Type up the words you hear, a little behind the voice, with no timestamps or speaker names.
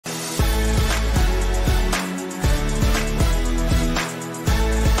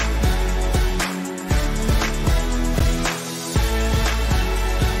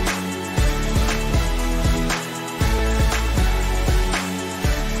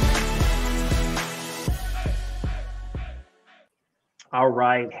All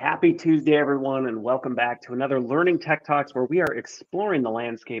right. Happy Tuesday, everyone, and welcome back to another Learning Tech Talks where we are exploring the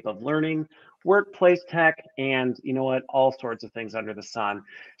landscape of learning, workplace tech, and you know what, all sorts of things under the sun.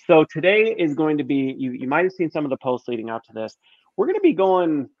 So today is going to be, you might have seen some of the posts leading up to this. We're going to be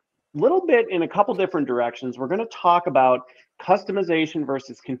going a little bit in a couple different directions. We're going to talk about customization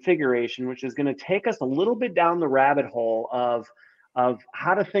versus configuration, which is going to take us a little bit down the rabbit hole of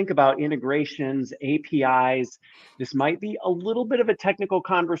how to think about integrations, APIs. This might be a little bit of a technical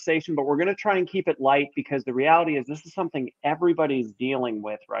conversation, but we're going to try and keep it light because the reality is this is something everybody's dealing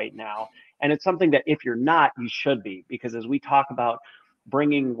with right now. And it's something that if you're not, you should be, because as we talk about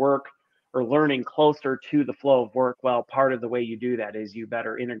bringing work or learning closer to the flow of work, well, part of the way you do that is you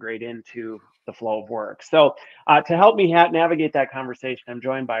better integrate into the flow of work. So to help me navigate that conversation, I'm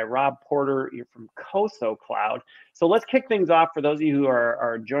joined by Rob Porter from CoSo Cloud. So let's kick things off. For those of you who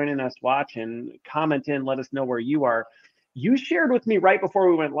are joining us watching, comment in, let us know where you are. You shared with me right before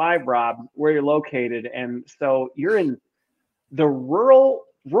we went live, Rob, where you're located. And so you're in the rural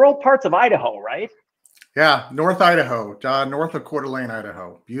parts of Idaho, right? Yeah, North Idaho, north of Coeur d'Alene,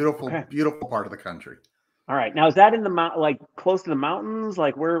 Idaho. Beautiful, okay. Beautiful part of the country. All right. Now, is that in the like close to the mountains?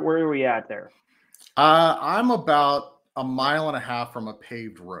 Like where are we at there? I'm about a mile and a half from a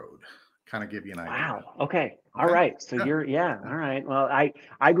paved road. Kind of give you an idea. Wow. Okay. All right. So you're, all right. Well,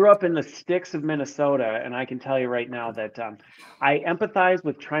 I grew up in the sticks of Minnesota, and I can tell you right now that I empathize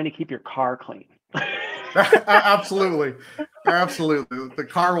with trying to keep your car clean. Absolutely. The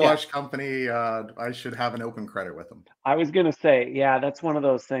car wash company, I should have an open credit with them. I was going to say, yeah, that's one of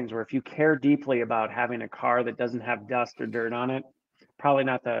those things where if you care deeply about having a car that doesn't have dust or dirt on it, probably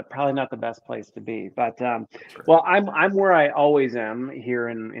not the best place to be. But well, I'm where I always am here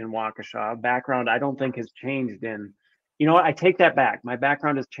in Waukesha. Background I don't think has changed in, you know what, I take that back. My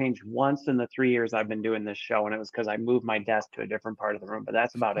background has changed once in the 3 years I've been doing this show, and it was because I moved my desk to a different part of the room, but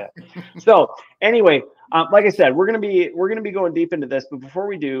that's about it. So anyway, like I said, we're gonna be going deep into this, but before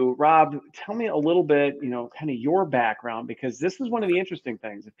we do, Rob, tell me a little bit, kind of your background, because this is one of the interesting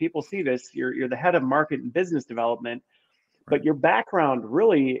things. If people see this, you're the head of market and business development, but your background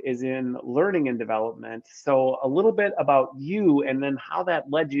really is in learning and development. So a little bit about you and then how that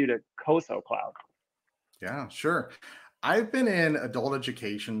led you to CoSo Cloud. Yeah, sure. I've been in adult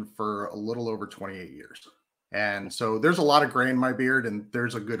education for a little over 28 years. And so there's a lot of gray in my beard, and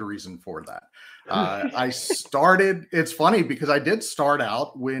there's a good reason for that. It's funny because I did start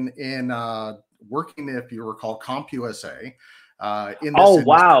out working, if you recall, CompUSA.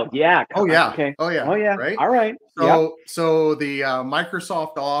 Wow. Yeah. Oh, yeah. Okay. Oh, yeah. Oh, yeah. Right. All right. So the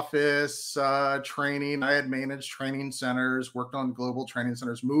Microsoft Office training, I had managed training centers, worked on global training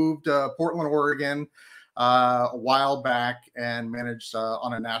centers, moved to Portland, Oregon a while back, and managed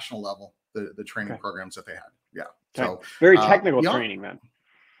on a national level the training programs that they had. Yeah. Okay. So very technical training then.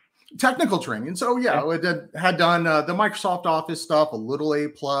 Technical training. So yeah, I had done the Microsoft Office stuff, a little A+,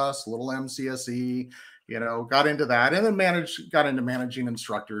 a little MCSE, got into that, and then got into managing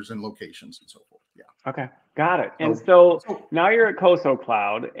instructors and locations and so forth. Yeah. Okay. Got it. And so now you're at CoSo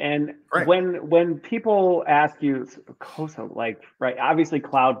Cloud, and when people ask you CoSo, like, right, obviously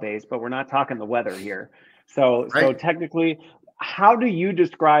cloud-based, but we're not talking the weather here. So technically, how do you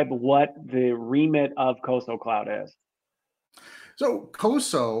describe what the remit of CoSo Cloud is? So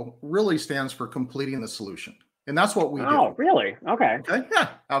CoSo really stands for completing the solution. And that's what we do. Oh, really? Okay. Okay. Yeah,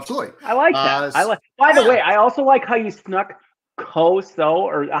 absolutely. I like that. By the way, I also like how you snuck CoSo,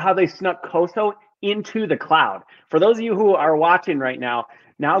 or how they snuck CoSo into the cloud. For those of you who are watching right now,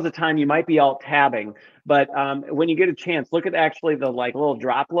 now's the time. You might be alt tabbing, but when you get a chance, look at actually the little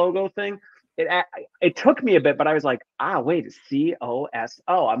drop logo thing. It took me a bit, but I was like, wait, CoSo.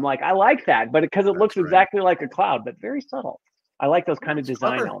 I'm like, I like that, but because it looks exactly like a cloud, but very subtle. I like those kind of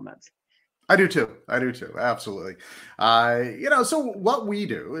design elements. I do too. Absolutely. So what we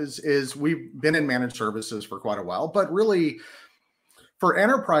do is we've been in managed services for quite a while, but really for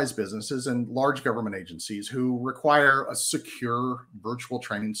enterprise businesses and large government agencies who require a secure virtual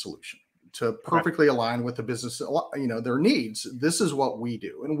training solution to perfectly align with the business, their needs, this is what we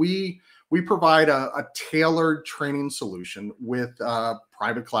do. And we provide a tailored training solution with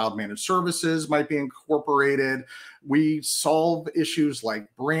private cloud managed services might be incorporated. We solve issues like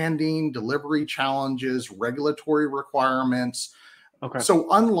branding, delivery challenges, regulatory requirements. Okay. So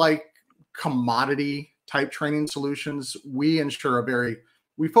unlike commodity type training solutions, we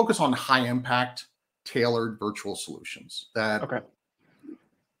focus on high impact, tailored virtual solutions that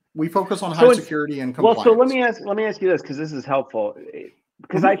we focus on high security and compliance. Well, so let me ask you this, because this is helpful.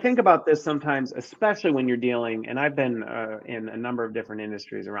 Because I think about this sometimes, especially when you're dealing, and I've been in a number of different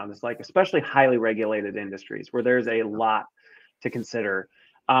industries around this, like especially highly regulated industries where there's a lot to consider.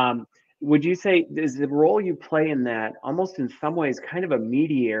 Would you say is the role you play in that almost in some ways kind of a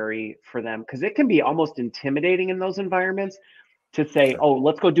mediary for them? Because it can be almost intimidating in those environments to say, oh,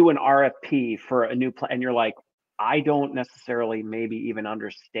 let's go do an RFP for a new and you're like, I don't necessarily maybe even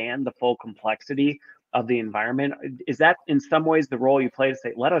understand the full complexity of the environment. Is that in some ways the role you play to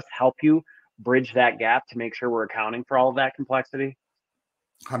say, let us help you bridge that gap to make sure we're accounting for all of that complexity?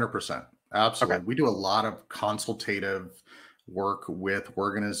 100%. Absolutely. Okay. We do a lot of consultative work with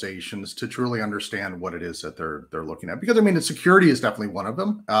organizations to truly understand what it is that they're looking at. Because I mean, the security is definitely one of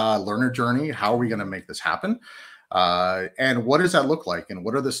them. Learner journey. How are we going to make this happen? And what does that look like? And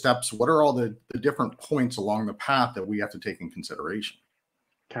what are the steps? What are all the different points along the path that we have to take in consideration?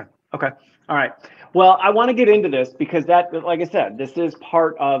 Okay. Okay. All right. Well, I want to get into this because that, like I said, this is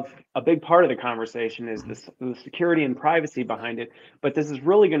part of a big part of the conversation is this, the security and privacy behind it. But this is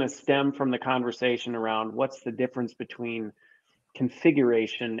really going to stem from the conversation around what's the difference between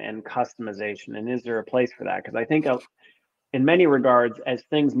configuration and customization, and is there a place for that? Because I think in many regards, as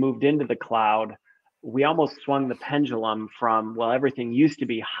things moved into the cloud, we almost swung the pendulum from, well, everything used to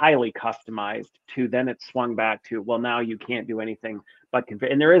be highly customized to then it swung back to, well, now you can't do anything but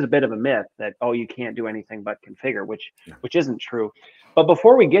configure. And there is a bit of a myth that, oh, you can't do anything but configure, which isn't true. But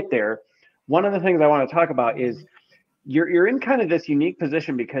before we get there, one of the things I want to talk about is you're in kind of this unique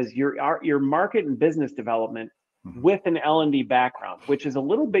position because your market and business development with an L&D background, which is a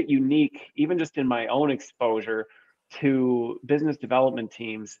little bit unique, even just in my own exposure to business development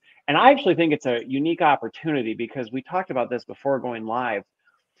teams. And I actually think it's a unique opportunity because we talked about this before going live.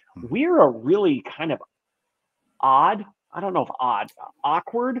 We're a really kind of odd, I don't know if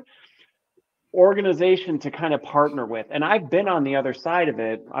awkward organization to kind of partner with. And I've been on the other side of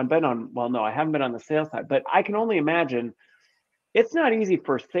it. I haven't been on the sales side, but I can only imagine it's not easy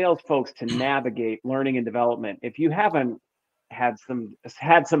for sales folks to navigate learning and development if you haven't had some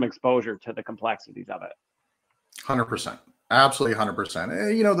exposure to the complexities of it. 100%. Absolutely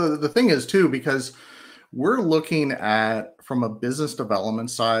 100%. You know, the thing is too, because we're looking at from a business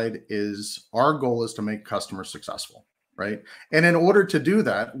development side is our goal is to make customers successful, right? And in order to do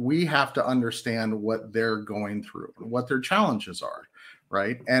that, we have to understand what they're going through, what their challenges are,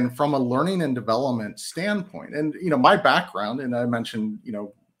 right? And from a learning and development standpoint, and you know, my background, and I mentioned, you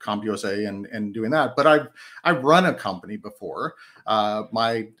know, CompUSA and doing that, but I've run a company before.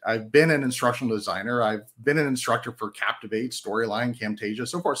 I've been an instructional designer. I've been an instructor for Captivate, Storyline, Camtasia,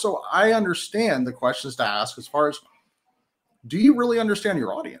 so forth. So I understand the questions to ask as far as, do you really understand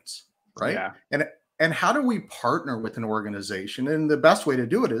your audience, right? Yeah. And how do we partner with an organization? And the best way to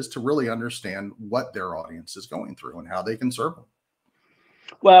do it is to really understand what their audience is going through and how they can serve them.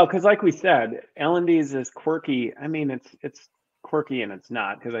 Well, because like we said, L&D is this quirky. I mean, it's quirky and it's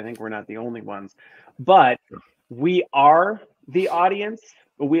not, because I think we're not the only ones, but we are the audience,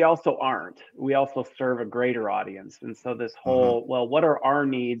 but we also aren't. We also serve a greater audience. And so this whole, well, what are our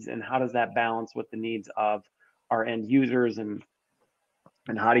needs and how does that balance with the needs of our end users, and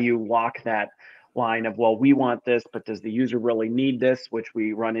how do you walk that line of, well, we want this, but does the user really need this, which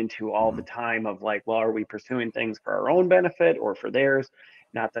we run into all the time of like, well, are we pursuing things for our own benefit or for theirs?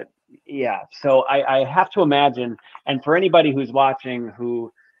 Not that, yeah. So I have to imagine, and for anybody who's watching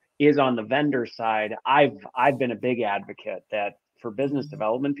who is on the vendor side, I've been a big advocate that for business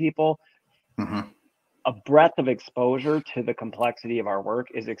development people, a breadth of exposure to the complexity of our work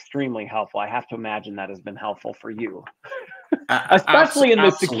is extremely helpful. I have to imagine that has been helpful for you, especially in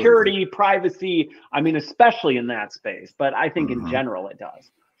the security, privacy. I mean, especially in that space, but I think in general it does.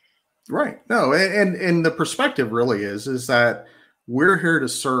 Right. No, and the perspective really is that we're here to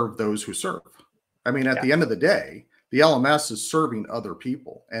serve those who serve. I mean, at the end of the day, the LMS is serving other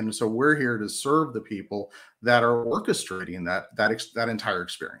people. And so we're here to serve the people that are orchestrating that entire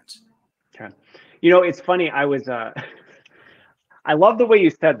experience. Okay. You know, it's funny. I I love the way you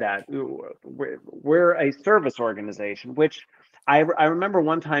said that. We're a service organization, which I remember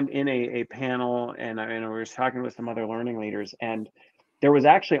one time in a panel, and we were talking with some other learning leaders, and there was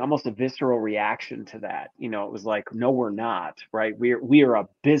actually almost a visceral reaction to that. You know, it was like, no, we're not, right? We are a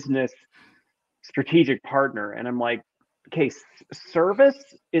business strategic partner. And I'm like, okay, service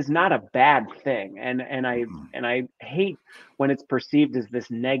is not a bad thing. And I hate when it's perceived as this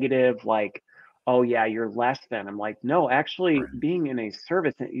negative, like, oh yeah, you're less than. I'm like, no, actually being in a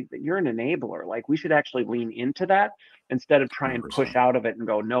service, you're an enabler. Like we should actually lean into that instead of try and push out of it and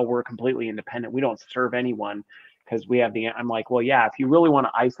go, no, we're completely independent. We don't serve anyone. Because we have I'm like, well, yeah, if you really want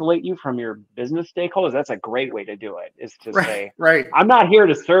to isolate you from your business stakeholders, that's a great way to do it, is to say, I'm not here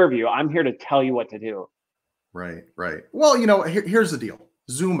to serve you. I'm here to tell you what to do. Right. Well, you know, here's the deal.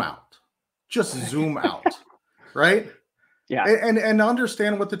 Zoom out. Just zoom out. Right? Yeah. and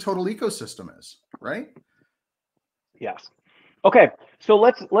understand what the total ecosystem is, right? Yes. Okay, so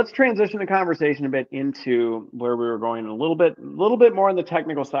let's transition the conversation a bit into where we were going a little bit more on the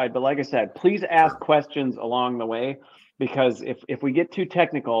technical side. But like I said, please ask Sure. questions along the way, because if we get too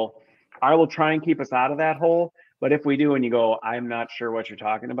technical, I will try and keep us out of that hole. But if we do and you go, I'm not sure what you're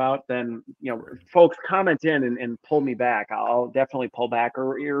talking about, then Right. folks, comment in and pull me back. I'll definitely pull back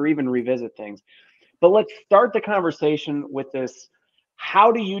or even revisit things. But let's start the conversation with this.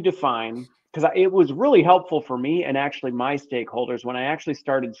 How do you define? Because it was really helpful for me and actually my stakeholders when I actually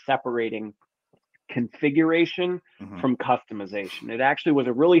started separating configuration Mm-hmm. from customization. It actually was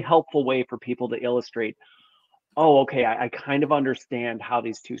a really helpful way for people to illustrate, oh, okay, I kind of understand how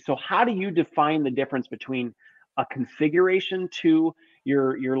these two. So how do you define the difference between a configuration to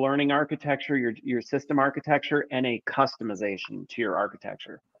your learning architecture, your system architecture, and a customization to your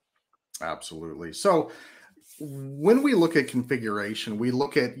architecture? Absolutely. So when we look at configuration, we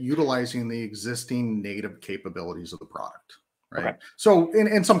look at utilizing the existing native capabilities of the product, Okay. right? So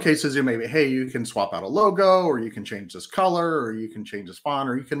in some cases, it may be, hey, you can swap out a logo, or you can change this color, or you can change this font,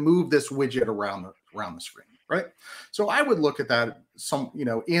 or you can move this widget around the screen, right? So I would look at that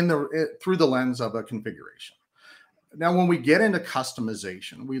through the lens of a configuration. Now, when we get into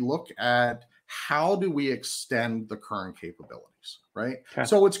customization, we look at how do we extend the current capabilities, right? Okay.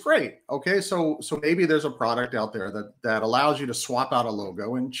 So it's great. Okay, so maybe there's a product out there that allows you to swap out a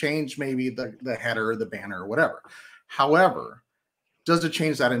logo and change maybe the header, the banner, or whatever. However, does it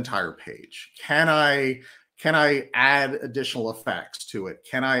change that entire page? Can I add additional effects to it?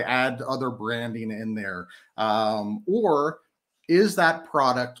 Can I add other branding in there? Or is that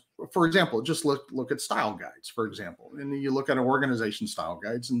product, for example, just look at style guides, for example, and you look at an organization style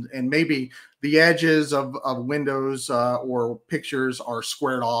guides, and maybe the edges of windows or pictures are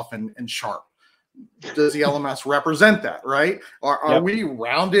squared off and sharp. Does the LMS represent that, right? Are Yep. we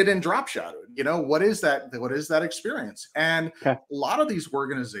rounded and drop shadowed? What is that? What is that experience? And Okay. a lot of these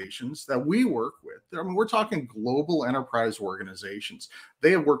organizations that we work with, I mean, we're talking global enterprise organizations.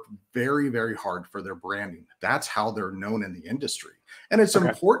 They have worked very, very hard for their branding. That's how they're known in the industry. And it's Okay.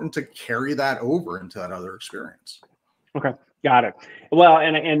 important to carry that over into that other experience. Okay, got it. Well,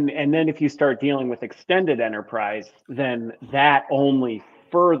 and then if you start dealing with extended enterprise, then that only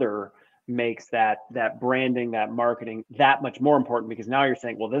further makes that branding, that marketing that much more important, because now you're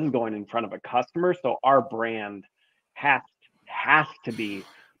saying, well, this is going in front of a customer, so our brand has has to be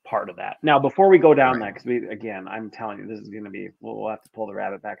part of that. Now, before we go down Right. that, because again, I'm telling you, this is going to be, we'll have to pull the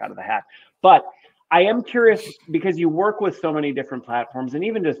rabbit back out of the hat. But I am curious, because you work with so many different platforms, and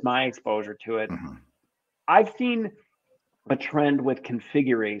even just my exposure to it, Mm-hmm. I've seen a trend with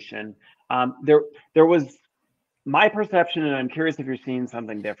configuration. There was my perception, and I'm curious if you're seeing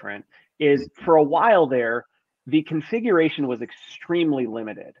something different, is for a while there, the configuration was extremely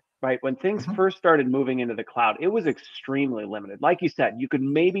limited, right? When things Mm-hmm. first started moving into the cloud, it was extremely limited. Like you said, you could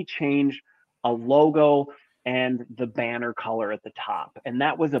maybe change a logo and the banner color at the top, and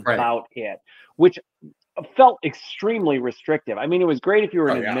that was Right. about it, which felt extremely restrictive. I mean, it was great if you were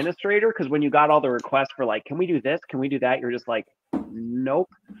an Oh, yeah. administrator, because when you got all the requests for like, can we do this? Can we do that? You're just like, nope.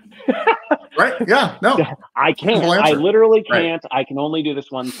 Right. Yeah. No. I Simple can't. I answer. literally Right. can't. I can only do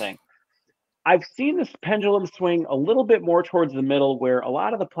this one thing. I've seen this pendulum swing a little bit more towards the middle, where a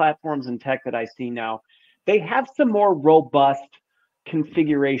lot of the platforms and tech that I see now, they have some more robust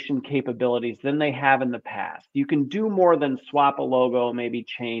configuration capabilities than they have in the past. You can do more than swap a logo, maybe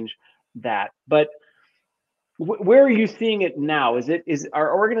change that. But where are you seeing it now? Is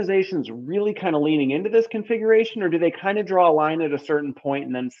our organizations really kind of leaning into this configuration, or do they kind of draw a line at a certain point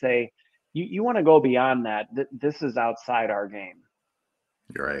and then say, you want to go beyond that? This is outside our game.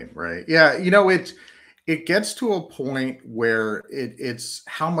 Right, right. Yeah, it gets to a point where it's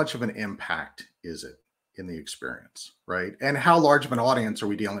how much of an impact is it in the experience, right? And how large of an audience are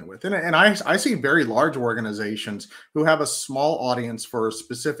we dealing with? And I see very large organizations who have a small audience for a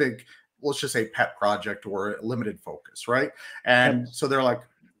specific, let's just say, pet project or a limited focus, right? Yep. And so they're like,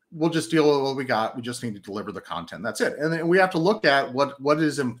 we'll just deal with what we got. We just need to deliver the content. That's it. And then we have to look at what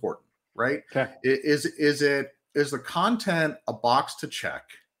is important, right? Okay. Is the content a box to check,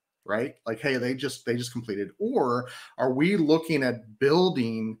 right? Like, hey, they just completed, or are we looking at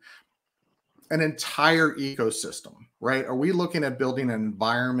building an entire ecosystem, right? Are we looking at building an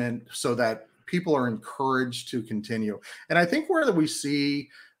environment so that people are encouraged to continue? And I think where we see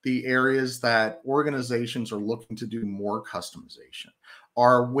the areas that organizations are looking to do more customization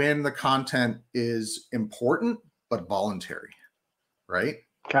are when the content is important but voluntary, right?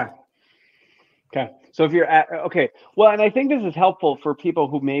 Okay. Okay. So if you're at, okay, well, and I think this is helpful for people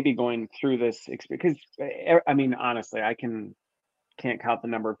who may be going through this experience, because I mean, honestly, can't count the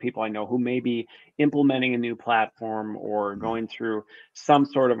number of people I know who may be implementing a new platform or going through some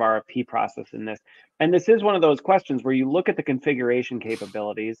sort of RFP process in this. And this is one of those questions where you look at the configuration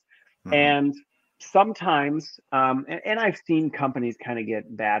capabilities, Mm-hmm. and sometimes, and I've seen companies kind of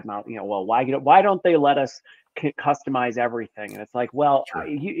get bad mouth, well, why don't they let us customize everything? And it's like, well, True.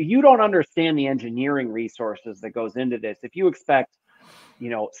 you don't understand the engineering resources that goes into this. If you expect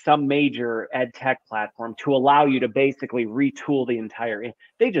some major ed tech platform to allow you to basically retool the entire,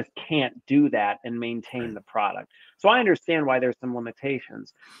 they just can't do that and maintain Right. the product. So I understand why there's some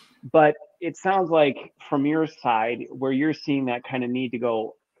limitations, but it sounds like from your side where you're seeing that kind of need to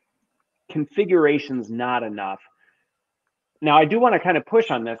go, configuration's not enough. Now I do want to kind of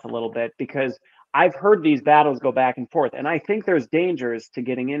push on this a little bit because I've heard these battles go back and forth, and I think there's dangers to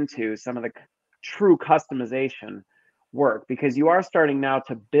getting into some of the true customization work, because you are starting now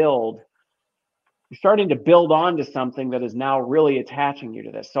to build you're starting to build onto something that is now really attaching you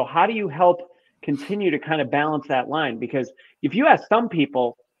to this. So how do you help continue to kind of balance that line? Because if you ask some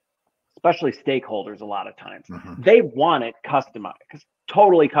people, especially stakeholders, a lot of times Mm-hmm. they want it customized,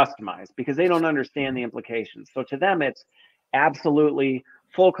 totally customized, because they don't understand the implications. So to them, it's absolutely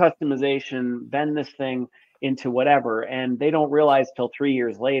full customization, bend this thing into whatever, and they don't realize till 3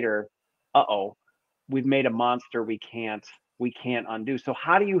 years later, uh-oh, we've made a monster we can't undo. So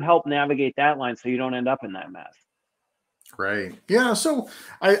how do you help navigate that line so you don't end up in that mess? Right. Yeah. So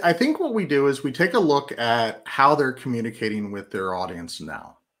I think what we do is we take a look at how they're communicating with their audience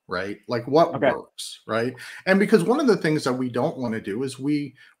now, right? Like what Okay. works, right? And because one of the things that we don't want to do is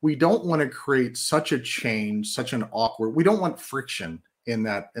we don't want to create such a change, such an awkward, we don't want friction in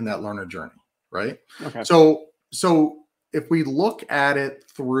that learner journey, right? Okay. So if we look at it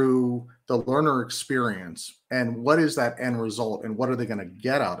through the learner experience and what is that end result and what are they going to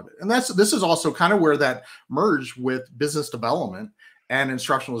get out of it, and this is also kind of where that merge with business development and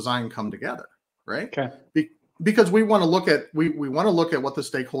instructional design come together, right? Okay. Because we want to look at we want to look at what the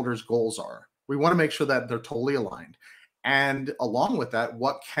stakeholders' goals are. We want to make sure that they're totally aligned. And along with that,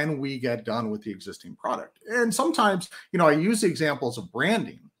 what can we get done with the existing product? And sometimes, I use the examples of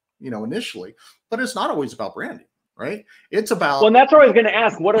branding, initially, but it's not always about branding, right? It's Well, about and that's what I was going to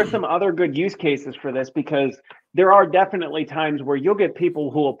ask. What are some other good use cases for this? Because there are definitely times where you'll get people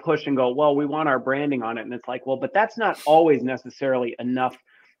who will push and go, well, we want our branding on it. And it's like, well, but that's not always necessarily enough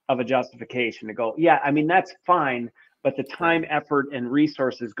of a justification to go, yeah, I mean, that's fine. But the right. time, effort, and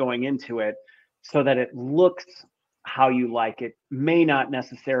resources going into it so that it looks how you like it may not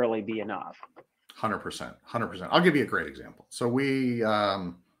necessarily be enough. 100%, 100%. I'll give you a great example. So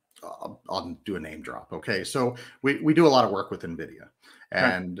I'll do a name drop. Okay, so we do a lot of work with NVIDIA, Okay.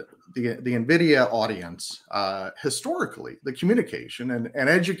 and the NVIDIA audience, historically, the communication and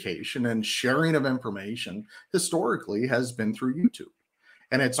education and sharing of information historically has been through YouTube,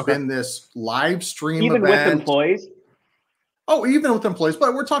 and it's Okay. been this live stream Even with event. employees. Oh, even with employees,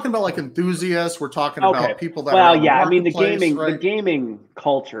 but we're talking about like enthusiasts. We're talking Okay. about people that are Well, out in the yeah, I mean marketplace, the right? gaming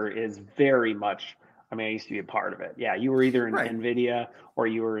culture is very much, I mean, I used to be a part of it. Yeah, you were either in Right, Nvidia or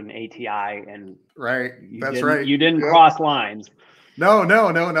you were in ATI, and right. you That's didn't right. you didn't Yep. cross lines. No,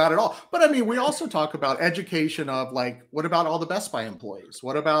 no, no, not at all. But I mean, we also talk about education of like, what about all the Best Buy employees?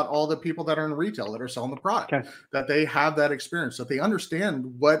 What about all the people that are in retail that are selling the product? Okay. That they have that experience, that they understand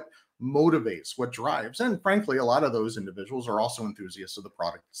what motivates, what drives. And frankly, a lot of those individuals are also enthusiasts of the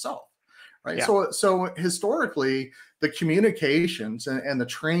product itself. Right. Yeah. So historically, the communications and the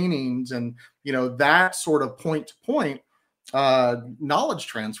trainings and that sort of point to point knowledge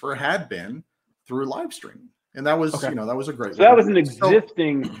transfer had been through live streaming. And that was, Okay. that was a great So way that to was do an it.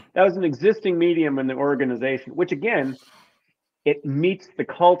 So existing medium in the organization, which again, it meets the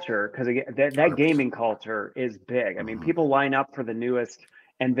culture, because that 100%. gaming culture is big. I mean, Mhm. people line up for the newest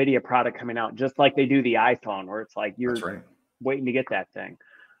NVIDIA product coming out, just like they do the iPhone, where it's like That's you're right. waiting to get that thing.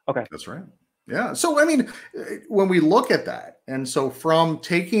 Okay. That's right. Yeah. So, I mean, when we look at that, and so from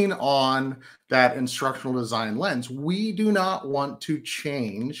taking on that instructional design lens, we do not want to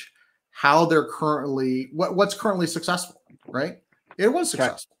change how they're currently, what's currently successful, right? It was Okay.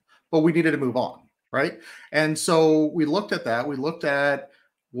 successful, but we needed to move on, right? And so we looked at that. We looked at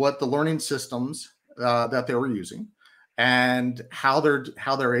what the learning systems that they were using and how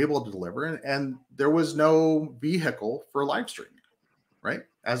they're able to deliver, and there was no vehicle for live streaming, right?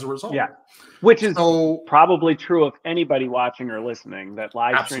 As a result. Yeah. Which is So probably true of anybody watching or listening, that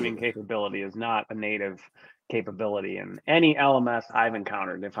live streaming absolutely. capability is not a native capability in any LMS I've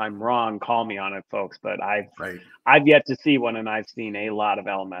encountered. If I'm wrong, call me on it, folks, but Right. I've yet to see one, and I've seen a lot of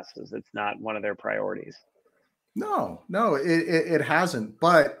LMSs. It's not one of their priorities. No, no, it hasn't,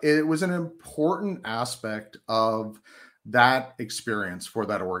 but it was an important aspect of that experience for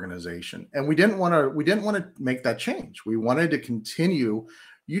that organization. And we didn't want to make that change. We wanted to continue.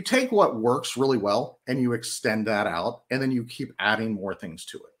 You take what works really well and you extend that out, and then you keep adding more things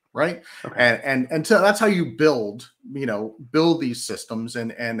to it, right? Okay. And so that's how you build these systems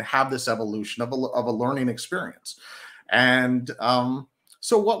and have this evolution of a learning experience. And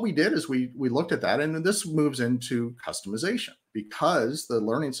so what we did is we looked at that, and this moves into customization because the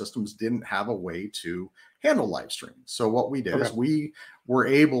learning systems didn't have a way to handle live streaming. So what we did is we were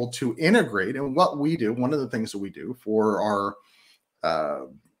able to integrate, and what we do, one of the things that we do for our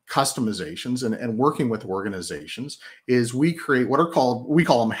customizations and working with organizations is we create we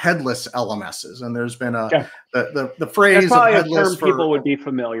call them headless LMSs. And there's been the phrase That's probably of headless a term people would be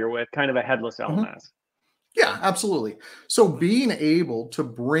familiar with, kind of a headless LMS. Yeah, absolutely. So being able to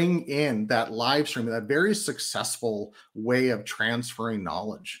bring in that live stream, that very successful way of transferring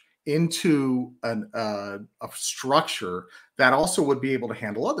knowledge into a structure that also would be able to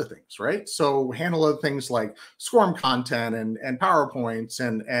handle other things, right? So handle other things like SCORM content and PowerPoints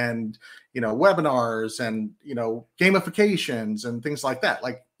and webinars and gamifications and things like that.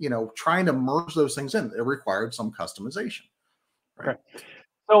 Like trying to merge those things in, it required some customization. Right? Okay.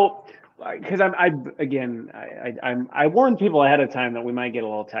 So, because I warned people ahead of time that we might get a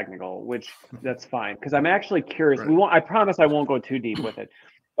little technical, which that's fine. Because I'm actually curious. Right. I promise I won't go too deep with it,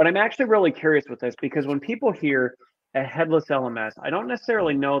 but I'm actually really curious with this because when people hear a headless LMS, I don't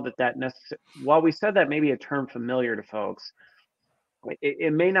necessarily know that while we said that may be a term familiar to folks,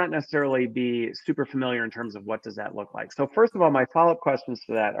 it may not necessarily be super familiar in terms of what does that look like. So first of all, my follow-up questions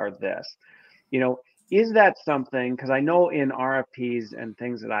to that are this. Is that something, because I know in RFPs and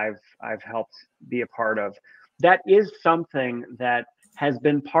things that I've helped be a part of, that is something that has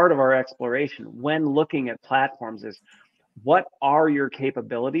been part of our exploration when looking at platforms is what are your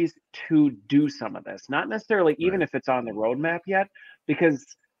capabilities to do some of this? Not necessarily even if it's on the roadmap yet, because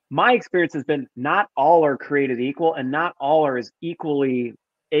my experience has been not all are created equal and not all are as equally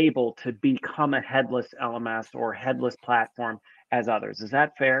able to become a headless LMS or headless platform as others. Is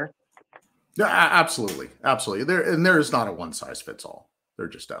that fair? Yeah, absolutely. There is not a one size fits all. There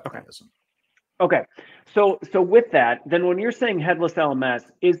just definitely isn't. Okay. So with that, then when you're saying headless LMS,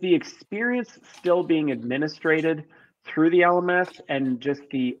 is the experience still being administrated through the LMS and just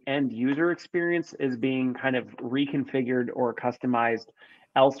the end user experience is being kind of reconfigured or customized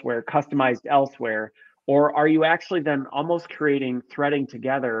elsewhere? Or are you actually then almost threading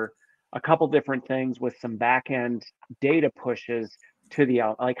together a couple different things with some back end data pushes to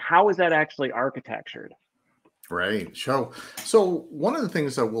like how is that actually architectured? Right. So one of the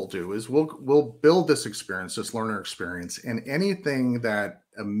things that we'll do is we'll build this experience, this learner experience, and anything that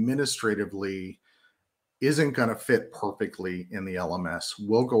administratively isn't going to fit perfectly in the LMS,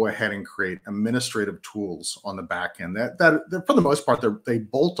 we'll go ahead and create administrative tools on the back end that for the most part they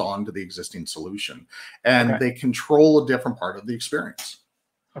bolt on to the existing solution and they control a different part of the experience.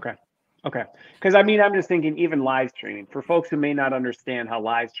 Okay. Because I'm just thinking even live streaming for folks who may not understand how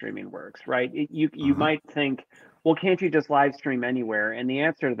live streaming works, right? You might think, well, can't you just live stream anywhere? And the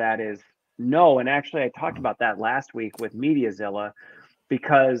answer to that is no. And actually, I talked about that last week with MediaZilla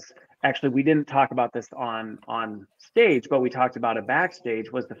because actually we didn't talk about this on stage, but we talked about it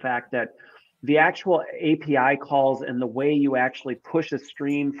backstage was the fact that the actual API calls and the way you actually push a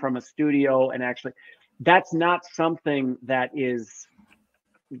stream from a studio and actually that's not something that is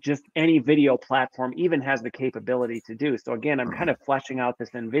just any video platform even has the capability to do. So again, I'm kind of fleshing out this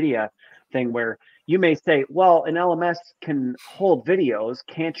NVIDIA thing where you may say, well, an LMS can hold videos.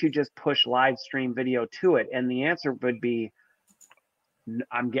 Can't you just push live stream video to it? And the answer would be,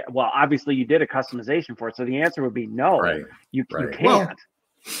 obviously you did a customization for it. So the answer would be no, you can't. Well,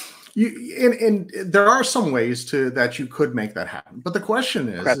 and there are some ways that you could make that happen. But the question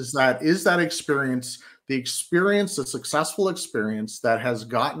is that experience, the successful experience that has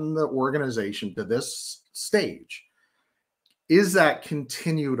gotten the organization to this stage, is that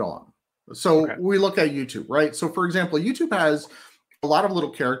continued on? So we look at YouTube, right? So for example, YouTube has a lot of little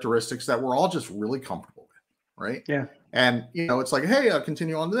characteristics that we're all just really comfortable with, right? Yeah. And it's like, hey, I'll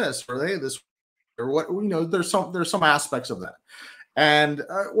continue on to this, or hey, this, or what, there's some aspects of that. And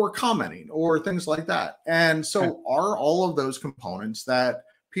or commenting or things like that. And so are all of those components that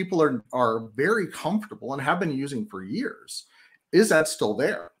people are very comfortable and have been using for years, is that still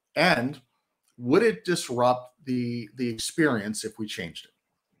there? And would it disrupt the experience if we changed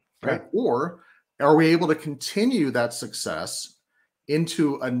it? Right. Or Are we able to continue that success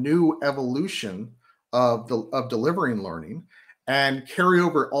into a new evolution of delivering learning and carry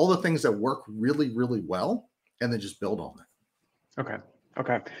over all the things that work really, really well, and then just build on it? Okay.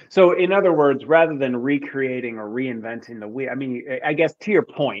 Okay. So in other words, rather than recreating or reinventing the wheel, I mean, I guess to your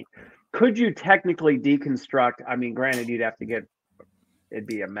point, could you technically deconstruct? I mean, granted, you'd have to get, it'd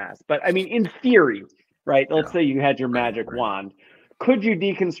be a mess, but I mean, in theory, right? Let's say you had your magic wand. Could you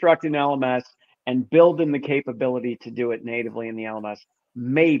deconstruct an LMS and build in the capability to do it natively in the LMS?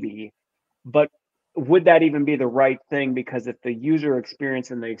 Maybe, but would that even be the right thing? Because if the user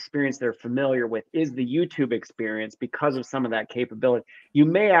experience and the experience they're familiar with is the YouTube experience because of some of that capability, you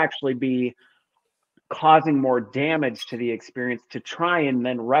may actually be causing more damage to the experience to try and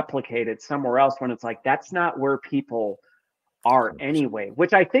then replicate it somewhere else when it's like, that's not where people are anyway,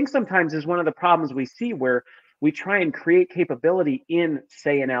 which I think sometimes is one of the problems we see, where we try and create capability in,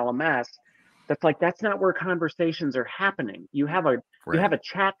 say, an LMS. That's like, that's not where conversations are happening. You have a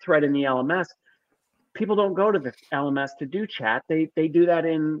chat thread in the LMS. People don't go to the LMS to do chat. They do that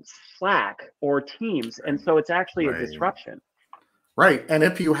in Slack or Teams. And so it's actually a disruption. Right. And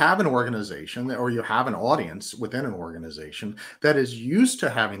if you have an organization or you have an audience within an organization that is used to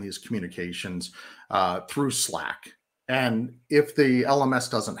having these communications through Slack, and if the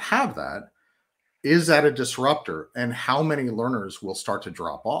LMS doesn't have that, is that a disruptor? And how many learners will start to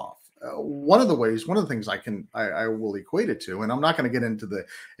drop off? One of the things I will equate it to, and I'm not going to get into the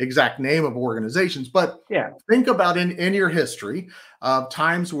exact name of organizations, but think about in your history of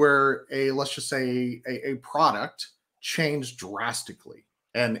times where let's just say a product changed drastically,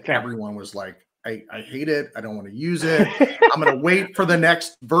 and everyone was like, I hate it. I don't want to use it. I'm going to wait for the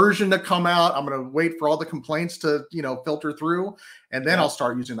next version to come out. I'm going to wait for all the complaints to, filter through, and then I'll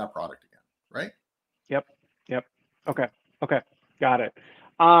start using that product again. Right. Yep. Okay. Got it.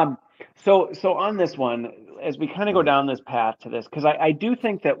 So on this one, as we kind of go down this path to this, because I do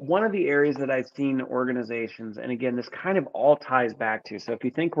think that one of the areas that I've seen organizations, and again, this kind of all ties back to, so if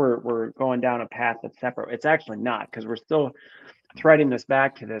you think we're going down a path that's separate, it's actually not, because we're still threading this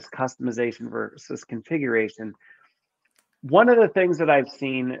back to this customization versus configuration. One of the things that I've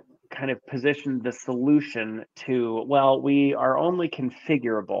seen kind of position the solution to, well, we are only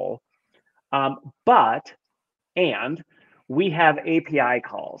configurable, but we have API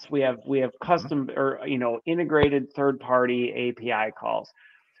calls. We have custom or integrated third-party API calls,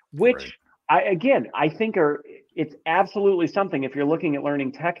 which I think it's absolutely something. If you're looking at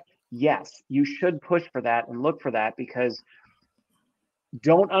learning tech, yes, you should push for that and look for that, because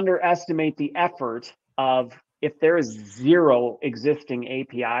don't underestimate the effort of, if there is zero existing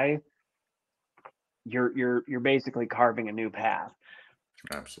API, you're basically carving a new path.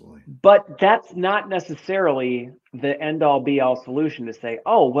 Absolutely. But that's not necessarily the end all be all solution to say,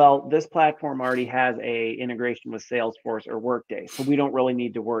 oh, well, this platform already has a integration with Salesforce or Workday, so we don't really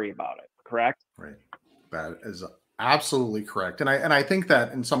need to worry about it. Correct? Right. That is absolutely correct. And I think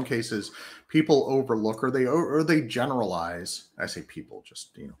that in some cases people overlook or they generalize. I say people,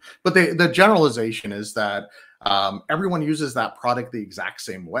 just, but the generalization is that everyone uses that product the exact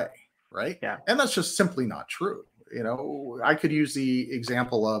same way. Right. Yeah. And that's just simply not true. I could use the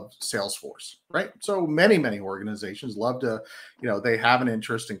example of Salesforce, right? So many organizations love to, they have an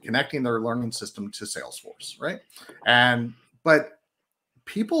interest in connecting their learning system to Salesforce, right? But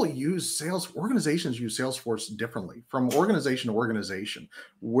organizations use Salesforce differently from organization to organization.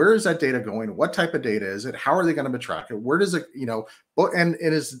 Where is that data going? What type of data is it? How are they going to track it? Where does it, and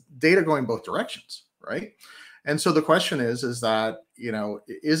it is data going both directions, right? And so the question is that,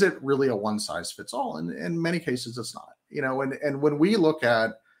 is it really a one size fits all? And in many cases it's not, and when we look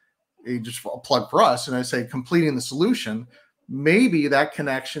at just a plug for us, and I say completing the solution, maybe that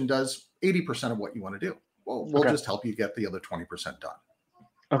connection does 80% of what you want to do. Well, we'll just help you get the other 20% done.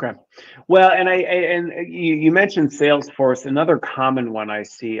 Okay. Well, and you mentioned Salesforce. Another common one I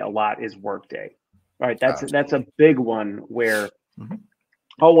see a lot is Workday. Right. That's a big one where,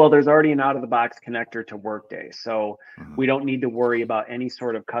 oh, well, there's already an out-of-the-box connector to Workday, so we don't need to worry about any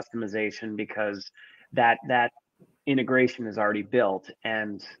sort of customization because that integration is already built.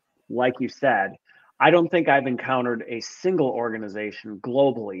 And like you said, I don't think I've encountered a single organization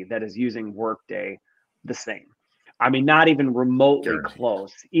globally that is using Workday the same. I mean, not even remotely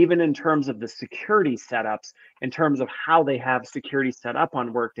close, even in terms of the security setups, in terms of how they have security set up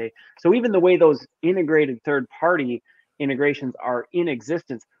on Workday. So even the way those integrated third-party integrations are in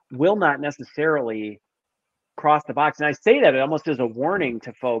existence will not necessarily cross the box. And I say that almost as a warning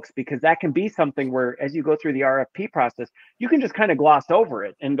to folks, because that can be something where, as you go through the RFP process, you can just kind of gloss over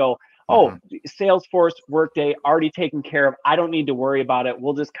it and go, oh, Salesforce, Workday, already taken care of. I don't need to worry about it.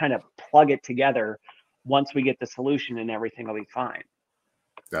 We'll just kind of plug it together once we get the solution and everything will be fine.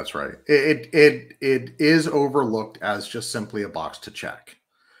 That's right. It is overlooked as just simply a box to check.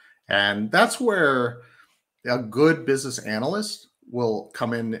 And that's where a good business analyst will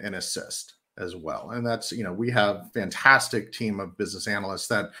come in and assist as well. And that's, we have fantastic team of business analysts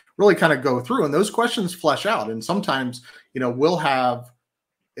that really kind of go through and those questions flesh out. And sometimes, we'll have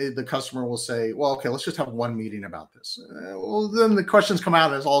the customer will say, well, okay, let's just have one meeting about this. Well, then the questions come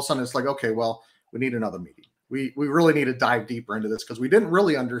out and all of a sudden it's like, okay, well, we need another meeting. We really need to dive deeper into this because we didn't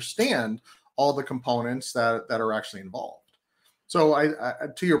really understand all the components that are actually involved. So I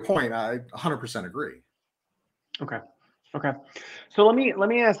to your point, I 100% agree. Okay. So let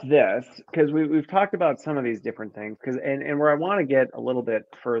me ask this, because we've talked about some of these different things, and where I want to get a little bit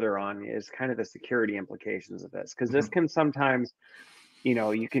further on is kind of the security implications of this, because this can sometimes,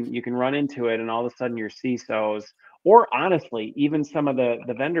 you can run into it, and all of a sudden your CISOs, or honestly, even some of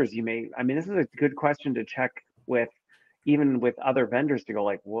the vendors this is a good question to check with, even with other vendors, to go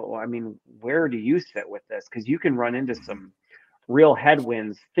like, well, where do you sit with this? Because you can run into some real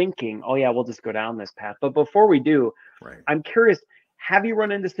headwinds thinking, oh yeah, we'll just go down this path. But before we do, right, I'm curious, have you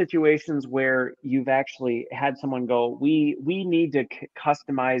run into situations where you've actually had someone go, we need to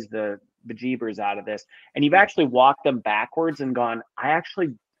customize the bejeebers out of this, and you've actually walked them backwards and gone, I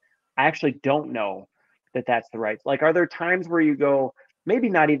actually don't know that that's the right, like, are there times where you go, maybe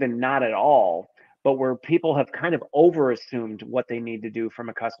not at all, but where people have kind of over assumed what they need to do from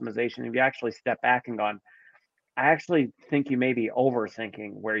a customization, and you actually step back and gone, I actually think you may be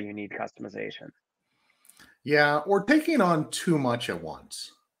overthinking where you need customization. Yeah, or taking on too much at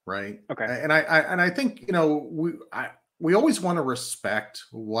once, right? Okay. And I think we always want to respect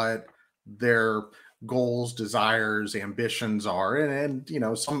what their goals, desires, ambitions are, and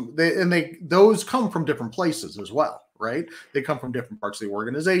those come from different places as well, right? They come from different parts of the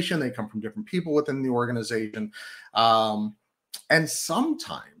organization. They come from different people within the organization, and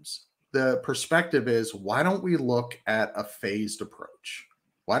sometimes the perspective is, why don't we look at a phased approach?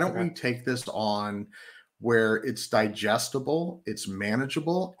 Why don't we take this on where it's digestible, it's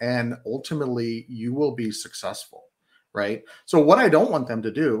manageable, and ultimately you will be successful, right? So what I don't want them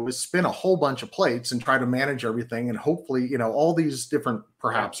to do is spin a whole bunch of plates and try to manage everything, and hopefully, all these different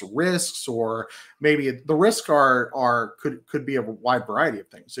perhaps risks, or maybe the risk could be a wide variety of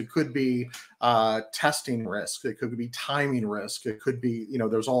things. It could be testing risk, it could be timing risk, it could be,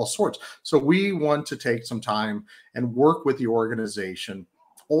 there's all sorts. So we want to take some time and work with the organization.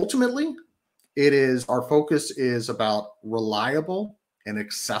 Ultimately, our focus is about reliable and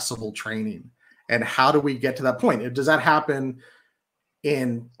accessible training. And how do we get to that point? Does that happen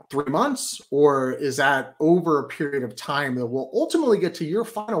in 3 months, or is that over a period of time that will ultimately get to your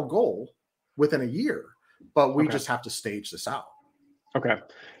final goal within a year? But we just have to stage this out. Okay.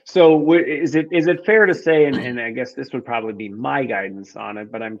 So is it fair to say, and I guess this would probably be my guidance on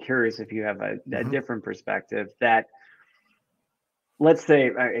it, but I'm curious if you have a different perspective, that let's say,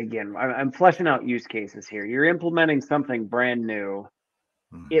 again, I'm fleshing out use cases here. You're implementing something brand new.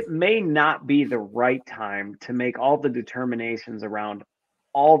 It may not be the right time to make all the determinations around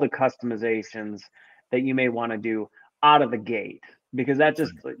all the customizations that you may want to do out of the gate, because that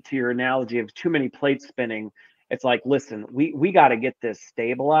just, to your analogy of too many plates spinning, it's like, listen, we got to get this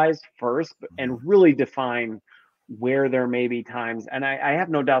stabilized first and really define where there may be times. And I have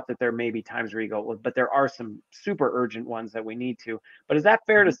no doubt that there may be times where you go, but there are some super urgent ones that we need to. But is that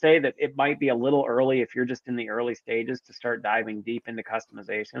fair to say that it might be a little early, if you're just in the early stages, to start diving deep into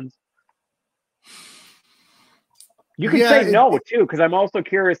customizations? You can say no too, because I'm also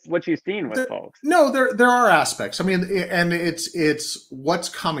curious what you've seen with folks. No, there are aspects. And it's what's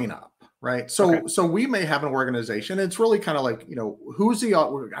coming up. Right. So we may have an organization. It's really kind of like, who's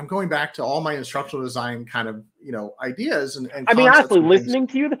I'm going back to all my instructional design kind of, ideas and honestly, listening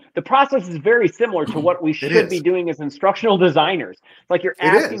to you, the process is very similar to what we should be doing as instructional designers. Like, you're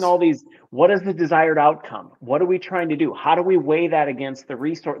asking all these, what is the desired outcome? What are we trying to do? How do we weigh that against the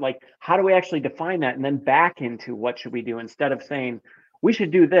resource? Like, how do we actually define that, and then back into what should we do, instead of saying we should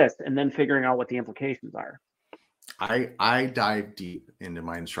do this and then figuring out what the implications are? I dive deep into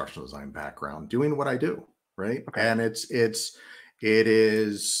my instructional design background, doing what I do, right? And it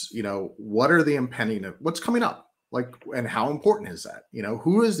is, what are the impending, what's coming up, like, and how important is that?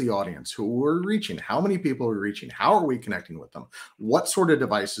 Who is the audience? Who we're reaching? How many people are we reaching? How are we connecting with them? What sort of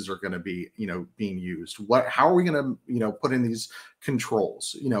devices are going to be, being used? How are we going to, put in these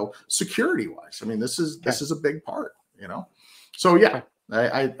controls? Security wise, this is a big part. So yeah.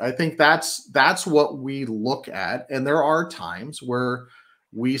 I think that's what we look at. And there are times where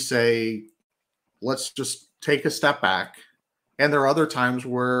we say, let's just take a step back And there are other times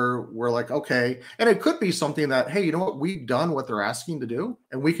where we're like, okay, and it could be something that, hey, you know what, we've done what they're asking to do,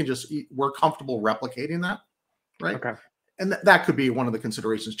 and we can just we're comfortable replicating that, right? Okay. And that could be one of the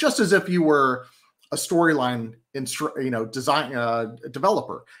considerations. Just as if you were a storyline, design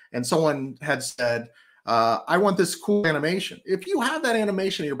developer, and someone had said, "I want this cool animation." If you have that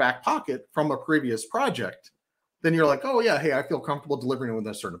animation in your back pocket from a previous project, then you're like, "Oh yeah, hey, I feel comfortable delivering it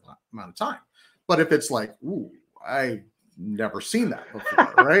within a certain amount of time." But if it's like, "Ooh, I never seen that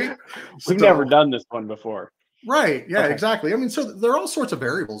before," right? We've never done this one before. Right. Yeah, Okay. exactly. I mean, so there are all sorts of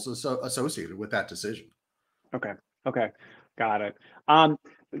variables associated with that decision. Okay. Okay. Got it.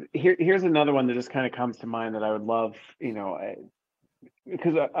 Here's another one that just kind of comes to mind that I would love,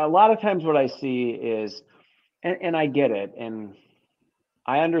 because a lot of times what I see is, and I get it, and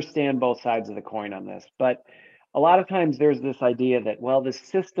I understand both sides of the coin on this, but a lot of times there's this idea that, well, the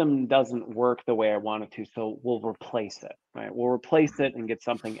system doesn't work the way I want it to, so we'll replace it, right? We'll replace it and get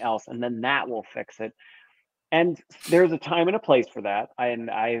something else, and then that will fix it. And there's a time and a place for that.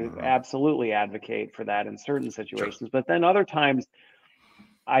 And I absolutely advocate for that in certain situations. But then other times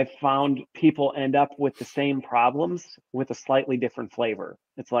I've found people end up with the same problems with a slightly different flavor.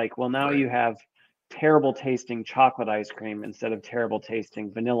 It's like, well, now you have terrible tasting chocolate ice cream instead of terrible tasting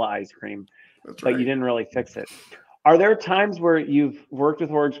vanilla ice cream, but you didn't really fix it. Are there times where you've worked with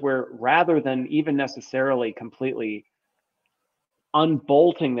orgs where rather than even necessarily completely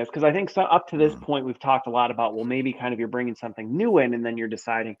unbolting this, because I think so up to this point we've talked a lot about, well, maybe kind of you're bringing something new in and then you're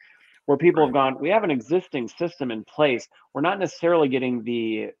deciding, where people have gone, we have an existing system in place, we're not necessarily getting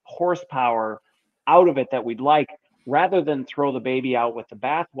the horsepower out of it that we'd like, rather than throw the baby out with the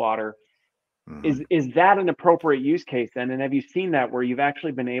bathwater. Is that an appropriate use case then? And have you seen that where you've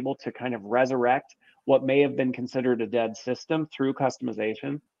actually been able to kind of resurrect what may have been considered a dead system through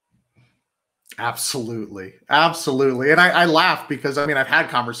customization? Absolutely. Absolutely. And I laugh because I mean, I've had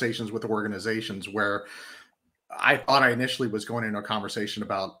conversations with organizations where I thought I initially was going into a conversation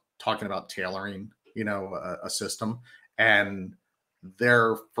about talking about tailoring, a system. And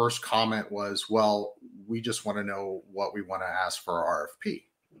their first comment was, well, we just want to know what we want to ask for our RFP.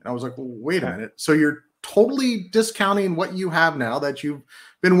 And I was like, well, wait a minute. So you're totally discounting what you have now that you've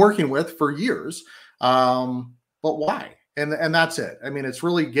been working with for years. But why? And that's it. I mean, it's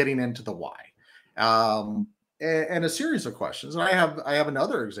really getting into the why. And a series of questions. And I have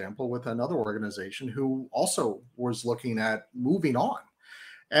another example with another organization who also was looking at moving on.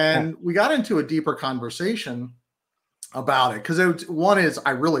 And we got into a deeper conversation about it because one is I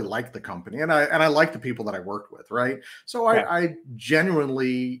really like the company and I like the people that I worked with, right? So I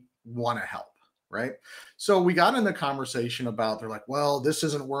genuinely want to help, right? So we got in the conversation about they're like, well, this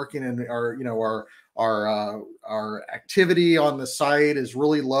isn't working, and our activity on the site is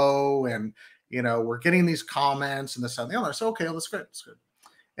really low, and we're getting these comments and this and the other. So okay, well, that's good. That's good.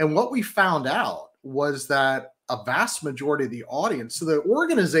 And what we found out was that a vast majority of the audience, so the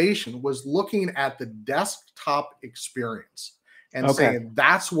organization was looking at the desktop experience and saying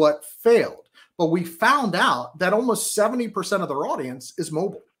that's what failed. But we found out that almost 70% of their audience is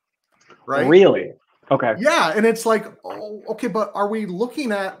mobile, right? Really? Okay. Yeah. And it's like, oh, okay, but are we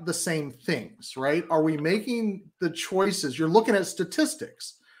looking at the same things, right? Are we making the choices? You're looking at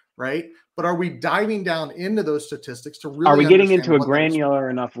statistics, right? But are we diving down into those statistics to really? Are we getting into a granular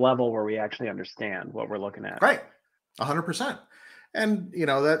enough level where we actually understand what we're looking at? Right, 100%. And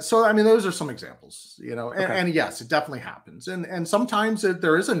that. So I mean, those are some exams. And yes, it definitely happens. And sometimes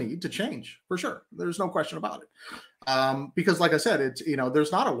there is a need to change for sure. There's no question about it. Because, like I said, it's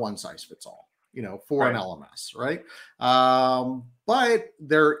there's not a one size fits all. For an LMS, right? But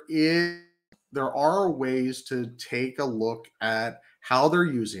there are ways to take a look at how they're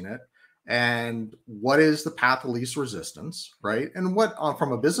using it and what is the path of least resistance, right? And what,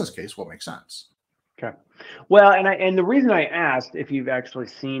 from a business case, what makes sense. Okay. Well, and the reason I asked if you've actually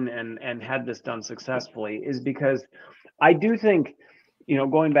seen and had this done successfully is because I do think,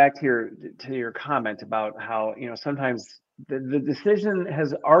 going back to your comment about how, sometimes the decision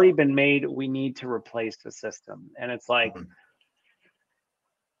has already been made, we need to replace the system. And it's like,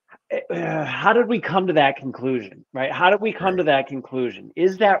 how did we come to that conclusion, right? How did we come to that conclusion?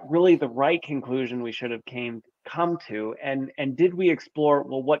 Is that really the right conclusion we should have come to? And did we explore,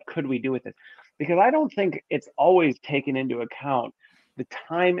 well, what could we do with it? Because I don't think it's always taken into account the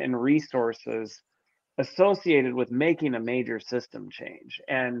time and resources associated with making a major system change.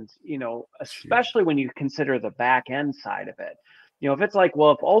 And, especially when you consider the back end side of it, if it's like,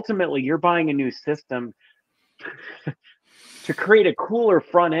 well, if ultimately you're buying a new system to create a cooler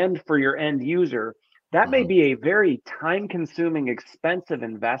front end for your end user, that may be a very time consuming, expensive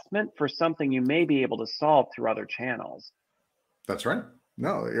investment for something you may be able to solve through other channels. That's right.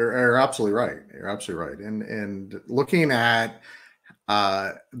 No, you're absolutely right. You're absolutely right. And looking at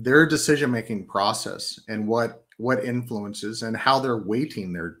their decision making process and what influences and how they're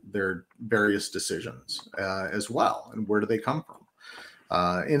weighting their various decisions as well, and where do they come from.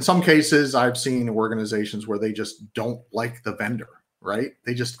 In some cases, I've seen organizations where they just don't like the vendor, right?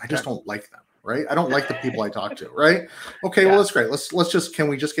 I just don't like them, right? I don't like the people I talk to, right? Okay, well, that's great. Can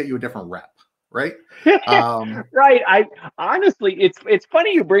we just get you a different rep, right? Right. I honestly, it's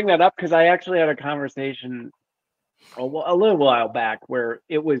funny you bring that up, because I actually had a conversation a little while back where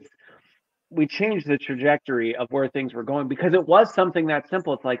we changed the trajectory of where things were going, because it was something that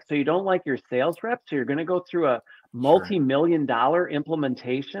simple. It's like, so you don't like your sales rep, so you're going to go through a multi-million-dollar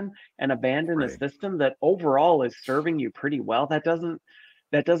implementation and abandon a system that overall is serving you pretty well. That doesn't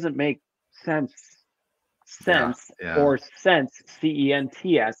make sense or sense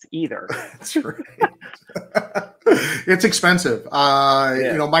CENTS either. That's right. It's expensive.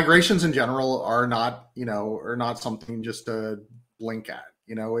 Migrations in general are not something just to blink at.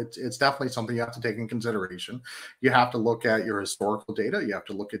 It's definitely something you have to take in consideration. You have to look at your historical data. You have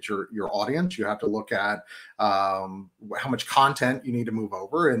to look at your audience. You have to look at how much content you need to move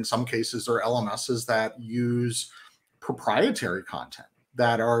over. In some cases, there are LMSs that use proprietary content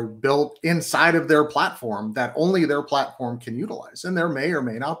that are built inside of their platform that only their platform can utilize. And there may or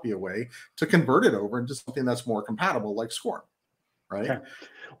may not be a way to convert it over into something that's more compatible, like Scorn, right? Okay.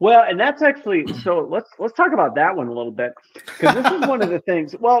 Well, and that's actually, so let's talk about that one a little bit, because this is one of the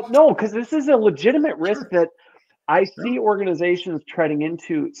things. Well, no, because this is a legitimate risk that I see organizations treading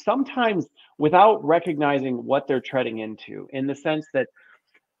into, sometimes without recognizing what they're treading into, in the sense that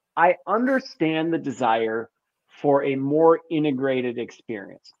I understand the desire for a more integrated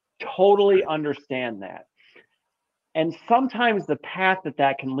experience. Totally understand that. And sometimes the path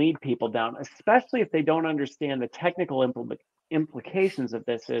that can lead people down, especially if they don't understand the technical implications of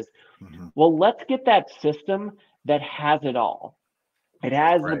this, is, well, let's get that system that has it all. It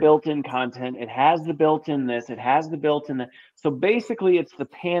has the built-in content. It has the built-in this. It has the built-in that. So basically, it's the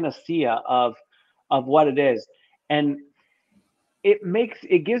panacea of what it is. And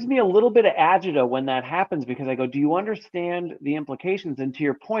it gives me a little bit of agita when that happens, because I go, do you understand the implications? And to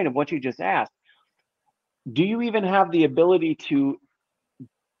your point of what you just asked, do you even have the ability to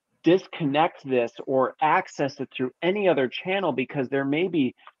disconnect this or access it through any other channel? Because there may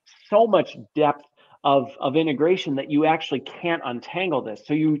be so much depth of integration that you actually can't untangle this.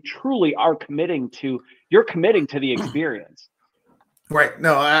 So you truly are committing to the experience. Right.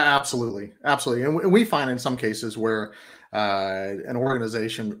 No, absolutely. Absolutely. And we find in some cases where an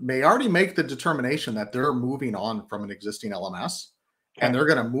organization may already make the determination that they're moving on from an existing LMS, and they're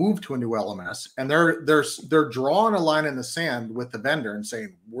going to move to a new LMS, and they're drawing a line in the sand with the vendor and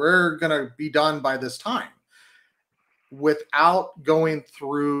saying, we're going to be done by this time, without going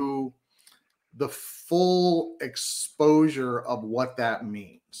through the full exposure of what that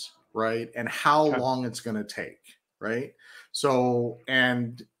means, right? And how long it's going to take, right? So,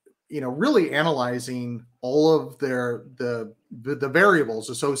 and really analyzing all of the variables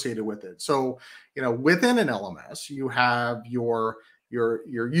associated with it. So, within an LMS, you have your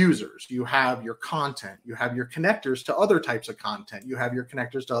users, you have your content, you have your connectors to other types of content, you have your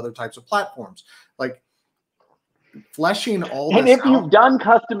connectors to other types of platforms, like fleshing all and this if you've done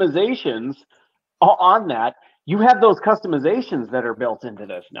customizations on that, you have those customizations that are built into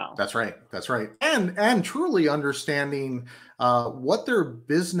this now. That's right. And truly understanding what their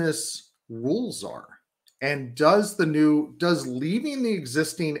business rules are, and does leaving the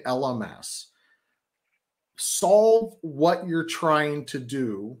existing LMS solve what you're trying to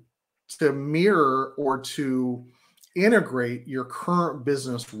do to mirror or to integrate your current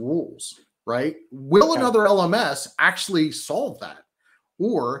business rules, right? Will another LMS actually solve that?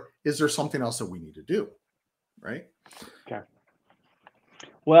 Or is there something else that we need to do? Right. Okay.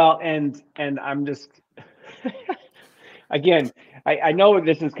 Well, and I'm just again, I know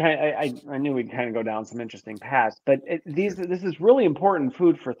this is kind of, I knew we'd kind of go down some interesting paths, but this is really important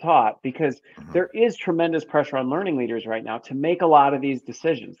food for thought, because there is tremendous pressure on learning leaders right now to make a lot of these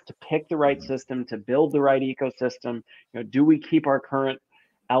decisions, to pick the right system, to build the right ecosystem. Do we keep our current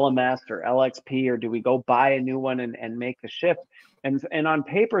LMS or LXP, or do we go buy a new one and make the shift? And on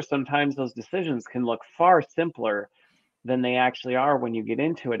paper, sometimes those decisions can look far simpler than they actually are when you get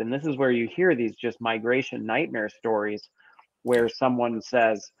into it. And this is where you hear these just migration nightmare stories, where someone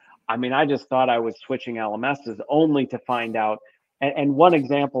says, I just thought I was switching LMSs, only to find out. And one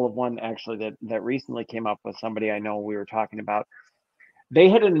example of one actually that recently came up with somebody I know we were talking about, they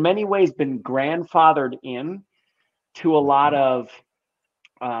had in many ways been grandfathered in to a lot of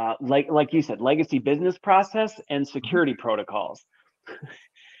like you said, legacy business process and security protocols.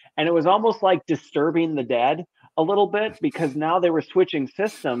 And it was almost like disturbing the dead a little bit, because now they were switching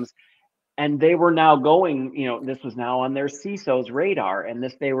systems, and they were now going, this was now on their CISO's radar, and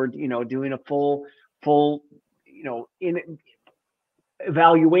they were, doing a full, in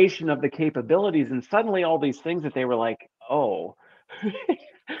evaluation of the capabilities. And suddenly all these things that they were like, oh,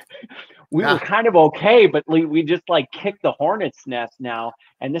 we were kind of okay, but we just like kicked the hornet's nest now.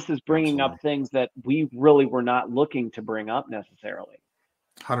 And this is bringing up things that we really were not looking to bring up necessarily.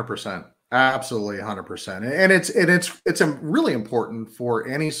 100%. Absolutely 100%. And it's really important for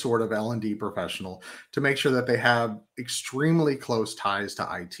any sort of L&D professional to make sure that they have extremely close ties to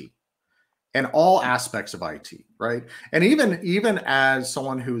IT and all aspects of IT, right? And even as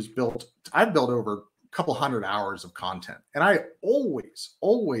someone I've built over a couple hundred hours of content, and I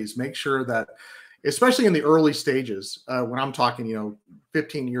always make sure that, especially in the early stages, when I'm talking,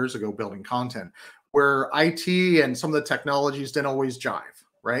 15 years ago, building content, where IT and some of the technologies didn't always jive,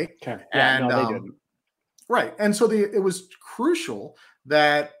 right? Okay. Yeah, and no, they didn't. Right. And so it was crucial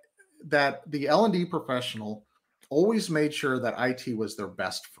that the L&D professional always made sure that IT was their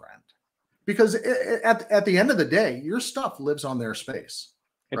best friend, because at the end of the day, your stuff lives on their space.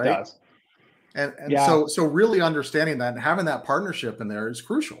 It right? does. And Yeah. so really understanding that and having that partnership in there is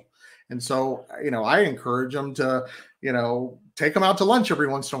crucial. And so, I encourage them to, take them out to lunch every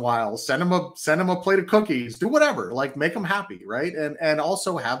once in a while, send them a plate of cookies, do whatever, like make them happy. Right. And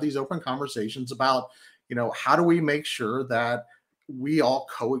also have these open conversations about, how do we make sure that we all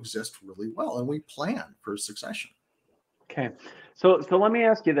coexist really well and we plan for succession. Okay. So let me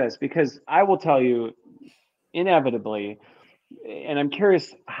ask you this, because I will tell you inevitably, and I'm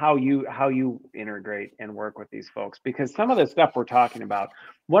curious how you integrate and work with these folks, because some of the stuff we're talking about,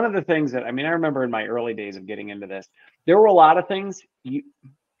 one of the things that, I remember in my early days of getting into this, there were a lot of things you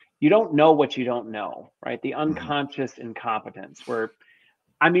don't know what you don't know, right? The unconscious incompetence, where,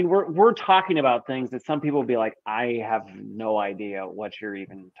 we're talking about things that some people will be like, I have no idea what you're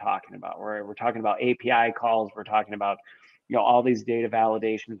even talking about. We're talking about API calls. We're talking about, all these data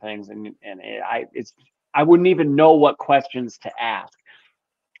validation things. And I wouldn't even know what questions to ask.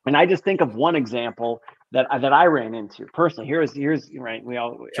 And I just think of one example that I ran into personally. Here's right.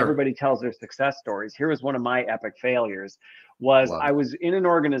 Sure. Everybody tells their success stories. Here was one of my epic failures. I was in an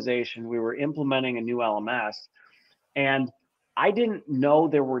organization. We were implementing a new LMS, and I didn't know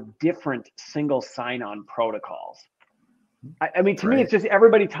there were different single sign-on protocols. To me, it's just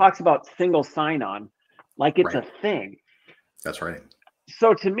everybody talks about single sign-on like it's a thing. That's right.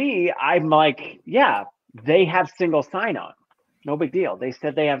 So to me, I'm like, yeah, they have single sign-on. No big deal. They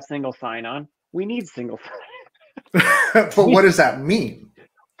said they have single sign-on. We need single sign-on. But what does that mean?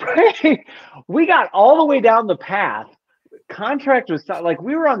 We got all the way down the path. Contract was like,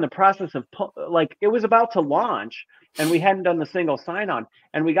 we were on the process of, like, it was about to launch, and we hadn't done the single sign-on.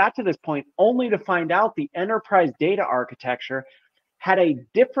 And we got to this point only to find out the enterprise data architecture had a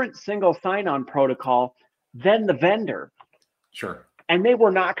different single sign-on protocol than the vendor. Sure. And they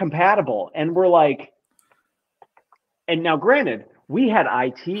were not compatible. And we're like, and now granted, we had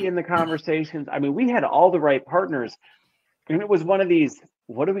IT in the conversations. We had all the right partners. And it was one of these,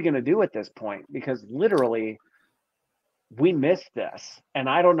 what are we going to do at this point? Because literally, we missed this, and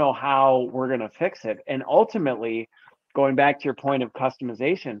I don't know how we're going to fix it. And ultimately, going back to your point of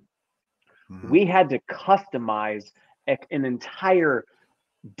customization, we had to customize an entire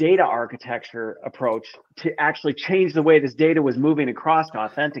data architecture approach to actually change the way this data was moving across to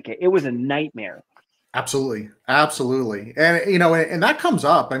authenticate. It was a nightmare. Absolutely. And, and that comes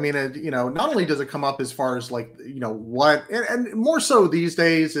up. Not only does it come up as far as like, what, and more so these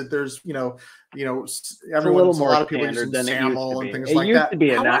days that there's, a lot of people using SAML and things like that. It used to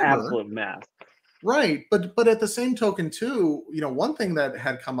be an absolute mess. Right. But at the same token too, one thing that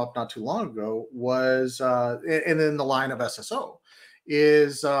had come up not too long ago was, and in the line of SSO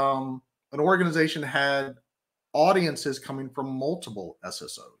is, an organization had audiences coming from multiple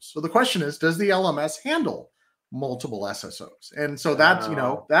SSOs. So the question is, does the LMS handle multiple SSOs? And so that's,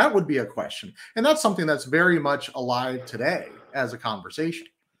 that would be a question. And that's something that's very much alive today as a conversation.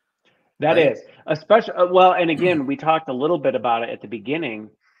 That is, especially, well, and again, we talked a little bit about it at the beginning,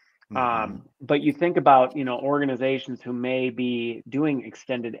 but you think about, organizations who may be doing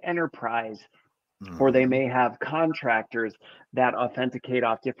extended enterprise, or they may have contractors that authenticate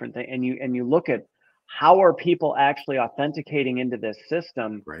off different things. And you look at, how are people actually authenticating into this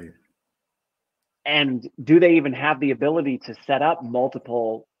system? Right. And do they even have the ability to set up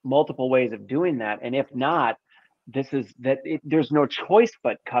multiple ways of doing that? And if not, there's no choice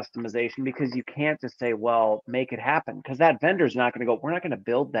but customization, because you can't just say, well, make it happen, because that vendor's not going to go, we're not going to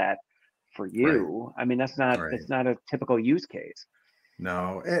build that for Right. you. I mean, that's Right. not a typical use case.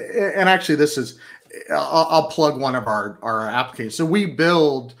 No, and actually, this is I'll plug one of our applications. So we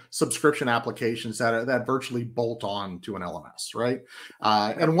build subscription applications that virtually bolt on to an LMS, right?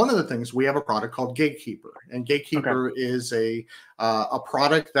 And one of the things, we have a product called Gatekeeper, and Gatekeeper is a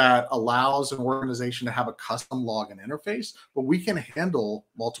product that allows an organization to have a custom login interface, but we can handle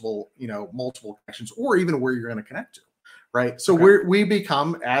multiple connections, or even where you're going to connect to, right? So we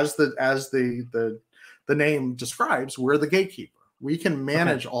become, as the name describes, we're the gatekeeper. We can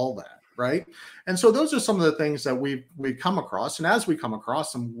manage all that, right? And so those are some of the things that we come across. And as we come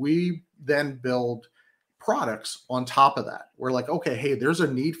across them, we then build products on top of that. We're like, okay, hey, there's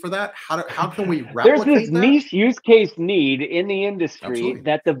a need for that. How can we replicate there's this that? niche use case need in the industry. Absolutely.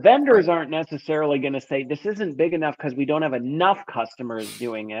 That the vendors aren't necessarily going to say, this isn't big enough because we don't have enough customers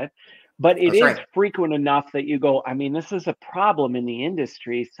doing it. But it is frequent enough that you go, I mean, this is a problem in the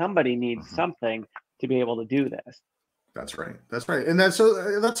industry. Somebody needs something to be able to do this. That's right. That's right. And that's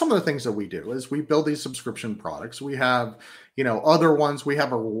some of the things that we do is we build these subscription products. We have, other ones. We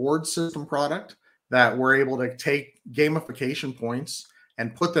have a reward system product that we're able to take gamification points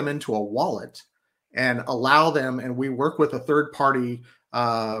and put them into a wallet and allow them. And we work with a third party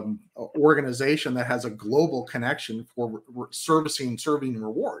organization that has a global connection for serving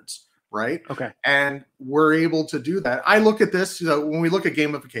rewards. Right. Okay. And we're able to do that. I look at this, when we look at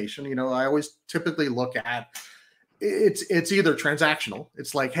gamification, I always typically look at, it's either transactional.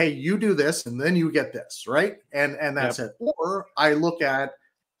 It's like, hey, you do this and then you get this, right? And that's it. Or I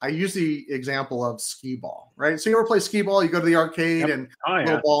use the example of skee ball, right? So you ever play skee ball? You go to the arcade and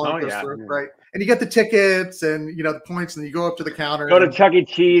little ball goes through, right? And you get the tickets and the points, and you go up to the counter. Go to Chuck E.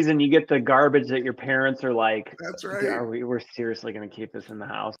 Cheese and you get the garbage that your parents are like, that's right. We're seriously going to keep this in the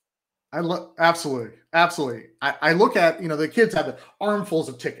house? Absolutely. I look at, the kids have the armfuls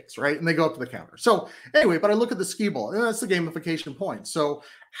of tickets, right? And they go up to the counter. So anyway, but I look at the skee ball, and that's the gamification point. So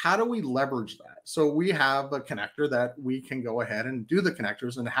how do we leverage that? So we have a connector that we can go ahead and do the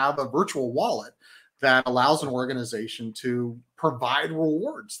connectors and have a virtual wallet that allows an organization to provide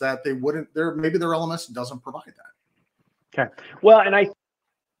rewards that they wouldn't, maybe their LMS doesn't provide that. Okay. Well, and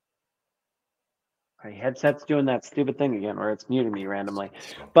my headset's doing that stupid thing again where it's muting me randomly.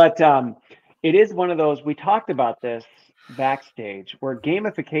 But it is one of those, we talked about this backstage, where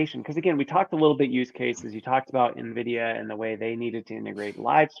gamification, because again, we talked a little bit use cases. You talked about NVIDIA and the way they needed to integrate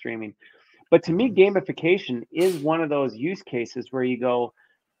live streaming. But to me, gamification is one of those use cases where you go,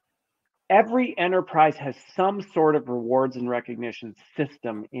 every enterprise has some sort of rewards and recognition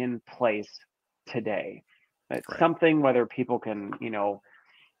system in place today. It's something, whether people can,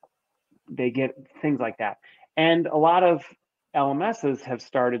 they get things like that. And a lot of LMSs have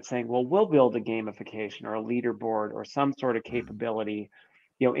started saying, well, we'll build a gamification or a leaderboard or some sort of capability,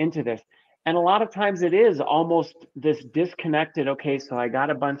 into this. And a lot of times it is almost this disconnected, okay, so I got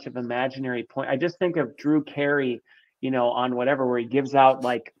a bunch of imaginary points. I just think of Drew Carey, on whatever, where he gives out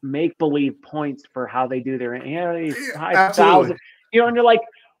like make-believe points for how they do their, 5,000, and you're like,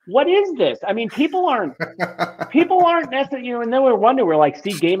 what is this? I mean, people aren't necessarily, and then we're wondering, we're like,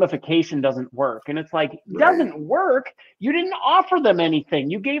 see, gamification doesn't work. And it's like, it doesn't work. You didn't offer them anything.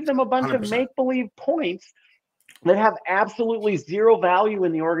 You gave them a bunch 100%. Of make-believe points that have absolutely zero value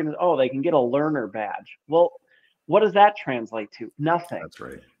in the organization. Oh, they can get a learner badge. Well, what does that translate to? Nothing. That's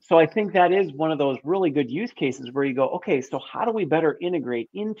right. So I think that is one of those really good use cases where you go, okay, so how do we better integrate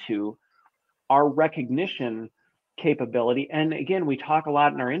into our recognition capability? And again, we talk a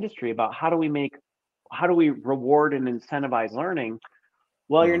lot in our industry about how do we reward and incentivize learning?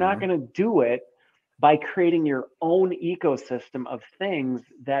 Well, you're not going to do it by creating your own ecosystem of things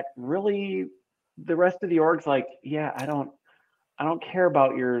that really the rest of the org's like, yeah, I don't care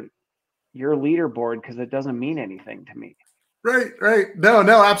about your leaderboard because it doesn't mean anything to me. Right.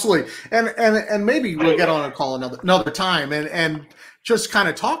 No, absolutely. And maybe we'll get on a call another time and just kind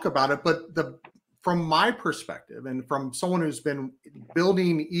of talk about it. But from my perspective and from someone who's been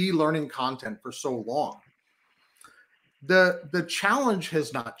building e-learning content for so long, the challenge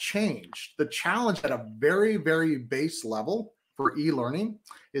has not changed. The challenge at a very, very base level for e-learning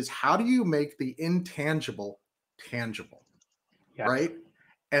is, how do you make the intangible tangible, right?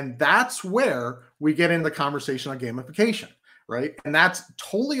 And that's where we get into the conversation on gamification, right? And that's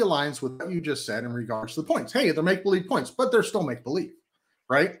totally aligns with what you just said in regards to the points. Hey, they're make-believe points, but they're still make-believe.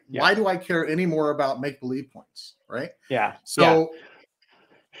 Right? Yeah. Why do I care any more about make-believe points? Right? Yeah. So,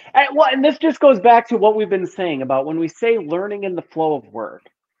 and this just goes back to what we've been saying about when we say learning in the flow of work.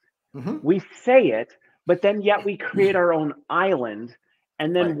 We say it, but then yet we create our own island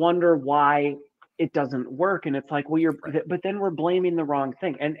and then Right. wonder why it doesn't work. And it's like, well, Right. but then we're blaming the wrong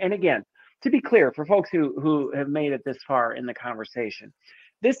thing. And again, to be clear, for folks who have made it this far in the conversation,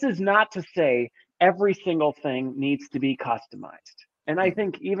 this is not to say every single thing needs to be customized. And I Mhm.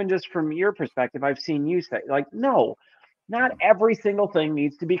 think even just from your perspective, I've seen you say, like, no, not Mhm. every single thing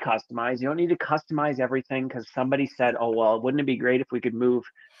needs to be customized. You don't need to customize everything because somebody said, oh, well, wouldn't it be great if we could move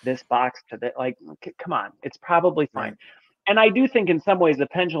this box to that? Like, come on, it's probably fine. Right. And I do think in some ways the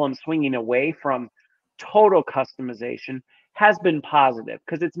pendulum swinging away from total customization has been positive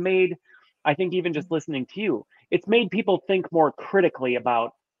because it's made, I think, even just listening to you, it's made people think more critically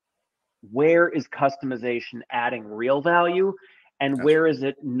about where is customization adding real value and That's where right. is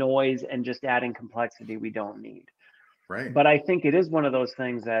it noise and just adding complexity we don't need. Right. But I think it is one of those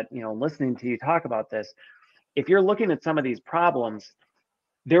things that, listening to you talk about this, if you're looking at some of these problems,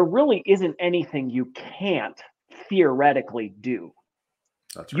 there really isn't anything you can't theoretically do.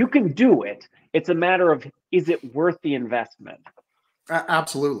 That's You right. can do it. It's a matter of, is it worth the investment?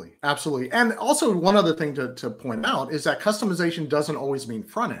 Absolutely. Absolutely. And also, one other thing to point out is that customization doesn't always mean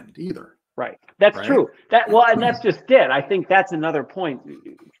front end either. Right. That's Right. true. And that's just it. I think that's another point.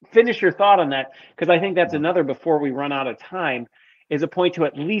 Finish your thought on that, because I think that's Mhm. another, before we run out of time, is a point to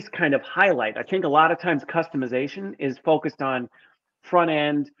at least kind of highlight. I think a lot of times customization is focused on front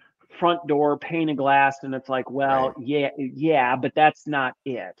end, front door, pane of glass, and it's like, well, Right. yeah, but that's not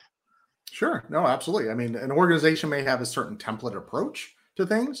it. Sure. No, absolutely. I mean, an organization may have a certain template approach to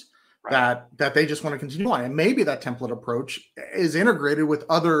things Right. that they just want to continue on. And maybe that template approach is integrated with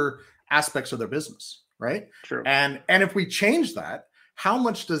other aspects of their business, right? True. And if we change that, how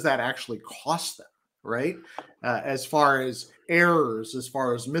much does that actually cost them, right? As far as errors, as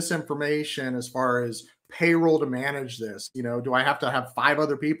far as misinformation, as far as payroll to manage this, do I have to have 5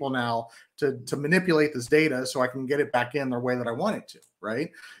 other people now to manipulate this data so I can get it back in the way that I want it to, right?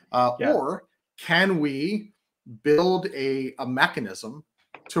 Yeah. Or can we build a mechanism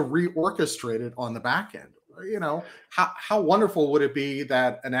to reorchestrate it on the back end? How wonderful would it be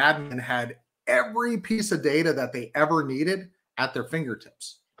that an admin had every piece of data that they ever needed at their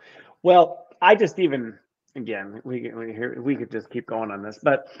fingertips? Well, I just even, again, we could just keep going on this,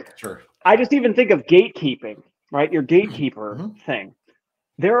 but Sure. I just even think of gatekeeping, right? Your gatekeeper Mhm. thing.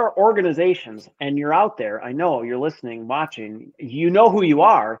 There are organizations, and you're out there. I know you're listening, watching. You know who you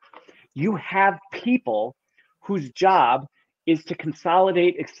are. You have people whose job is to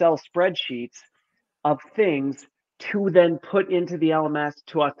consolidate Excel spreadsheets of things to then put into the LMS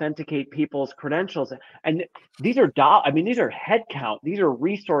to authenticate people's credentials. And these are these are headcount, these are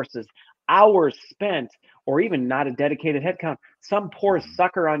resources, hours spent, or even not a dedicated headcount. Some poor Mhm.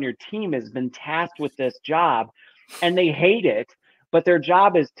 sucker on your team has been tasked with this job and they hate it, but their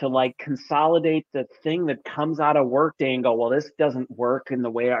job is to like consolidate the thing that comes out of Workday and go, well, this doesn't work in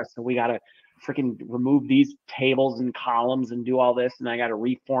the way so we got to freaking remove these tables and columns and do all this, and I got to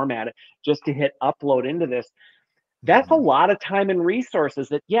reformat it just to hit upload into this. That's a Mhm. lot of time and resources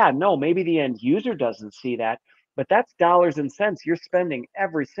that, yeah, no, maybe the end user doesn't see that, but that's dollars and cents you're spending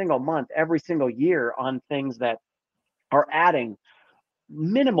every single month, every single year on things that are adding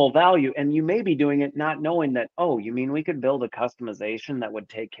minimal value. And you may be doing it not knowing that, oh, you mean we could build a customization that would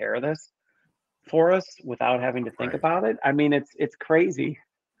take care of this for us without having to think Right. about it? I mean, it's crazy.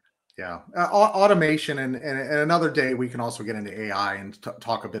 Yeah, automation, and another day we can also get into AI and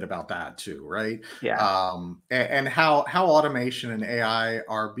talk a bit about that too, right? Yeah. And how automation and AI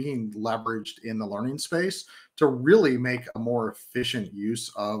are being leveraged in the learning space to really make a more efficient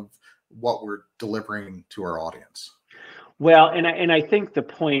use of what we're delivering to our audience. Well, and I think the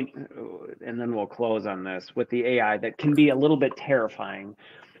point, and then we'll close on this with the AI, that can be a little bit terrifying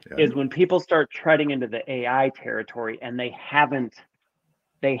Yeah. is when people start treading into the AI territory and they haven't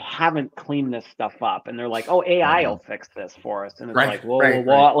cleaned this stuff up, and they're like, oh, AI will Mhm. fix this for us, and it's Right. like, whoa, whoa, Right. Right.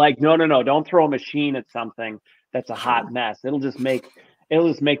 whoa, like, no, don't throw a machine at something that's a hot Sure. mess. It'll just make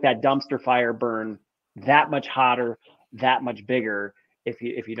that dumpster fire burn that much hotter, that much bigger if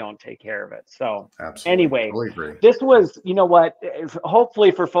you don't take care of it. So Absolutely. anyway, Totally agree. this was, you know what,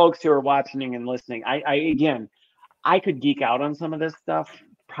 hopefully for folks who are watching and listening, I again, I could geek out on some of this stuff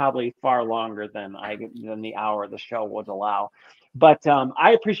probably far longer than the hour the show would allow. But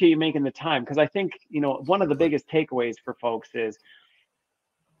I appreciate you making the time, because I think, one of My the pleasure. biggest takeaways for folks is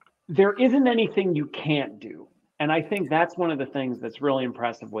there isn't anything you can't do. And I think that's one of the things that's really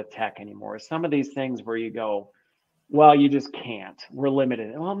impressive with tech anymore. Is some of these things where you go, well, you just can't. We're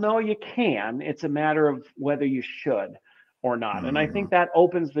limited. Well, no, you can. It's a matter of whether you should or not. And I think Mhm. that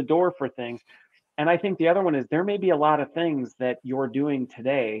opens the door for things. And I think the other one is there may be a lot of things that you're doing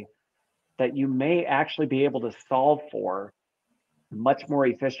today that you may actually be able to solve for much more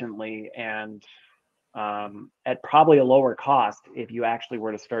efficiently and at probably a lower cost if you actually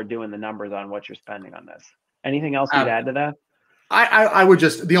were to start doing the numbers on what you're spending on this. Anything else you'd add to that? I would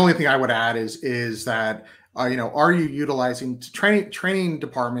just, the only thing I would add is that are you utilizing training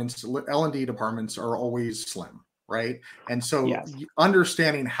departments? L&D departments are always slim, right? And so yes.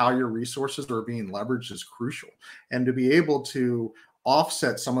 Understanding how your resources are being leveraged is crucial, and to be able to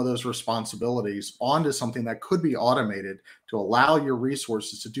offset some of those responsibilities onto something that could be automated to allow your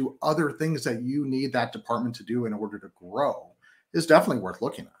resources to do other things that you need that department to do in order to grow is definitely worth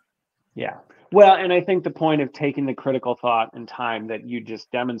looking at. Yeah. Well, and I think the point of taking the critical thought and time that you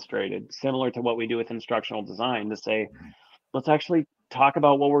just demonstrated, similar to what we do with instructional design, to say, let's actually talk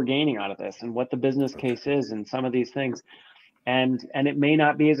about what we're gaining out of this and what the business case is and some of these things. And it may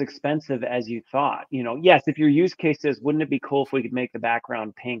not be as expensive as you thought. Yes, if your use case is, wouldn't it be cool if we could make the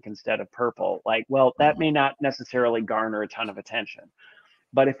background pink instead of purple? Like, well, that may not necessarily garner a ton of attention.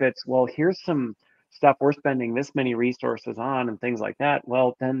 But if it's, well, here's some stuff we're spending this many resources on and things like that,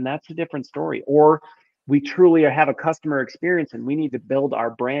 well, then that's a different story. Or we truly have a customer experience and we need to build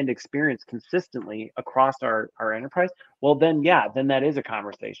our brand experience consistently across our enterprise. Well, then, yeah, then that is a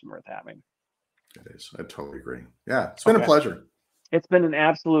conversation worth having. It is. I totally agree. Yeah, it's been a pleasure. It's been an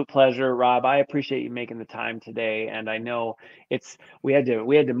absolute pleasure, Rob. I appreciate you making the time today. And I know we had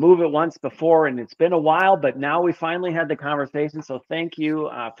to move it once before, and it's been a while, but now we finally had the conversation. So thank you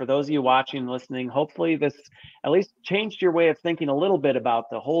for those of you watching and listening. Hopefully this at least changed your way of thinking a little bit about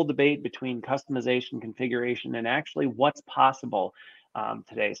the whole debate between customization, configuration, and actually what's possible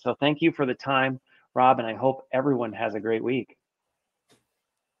today. So thank you for the time, Rob, and I hope everyone has a great week.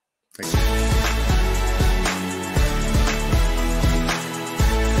 Thank you.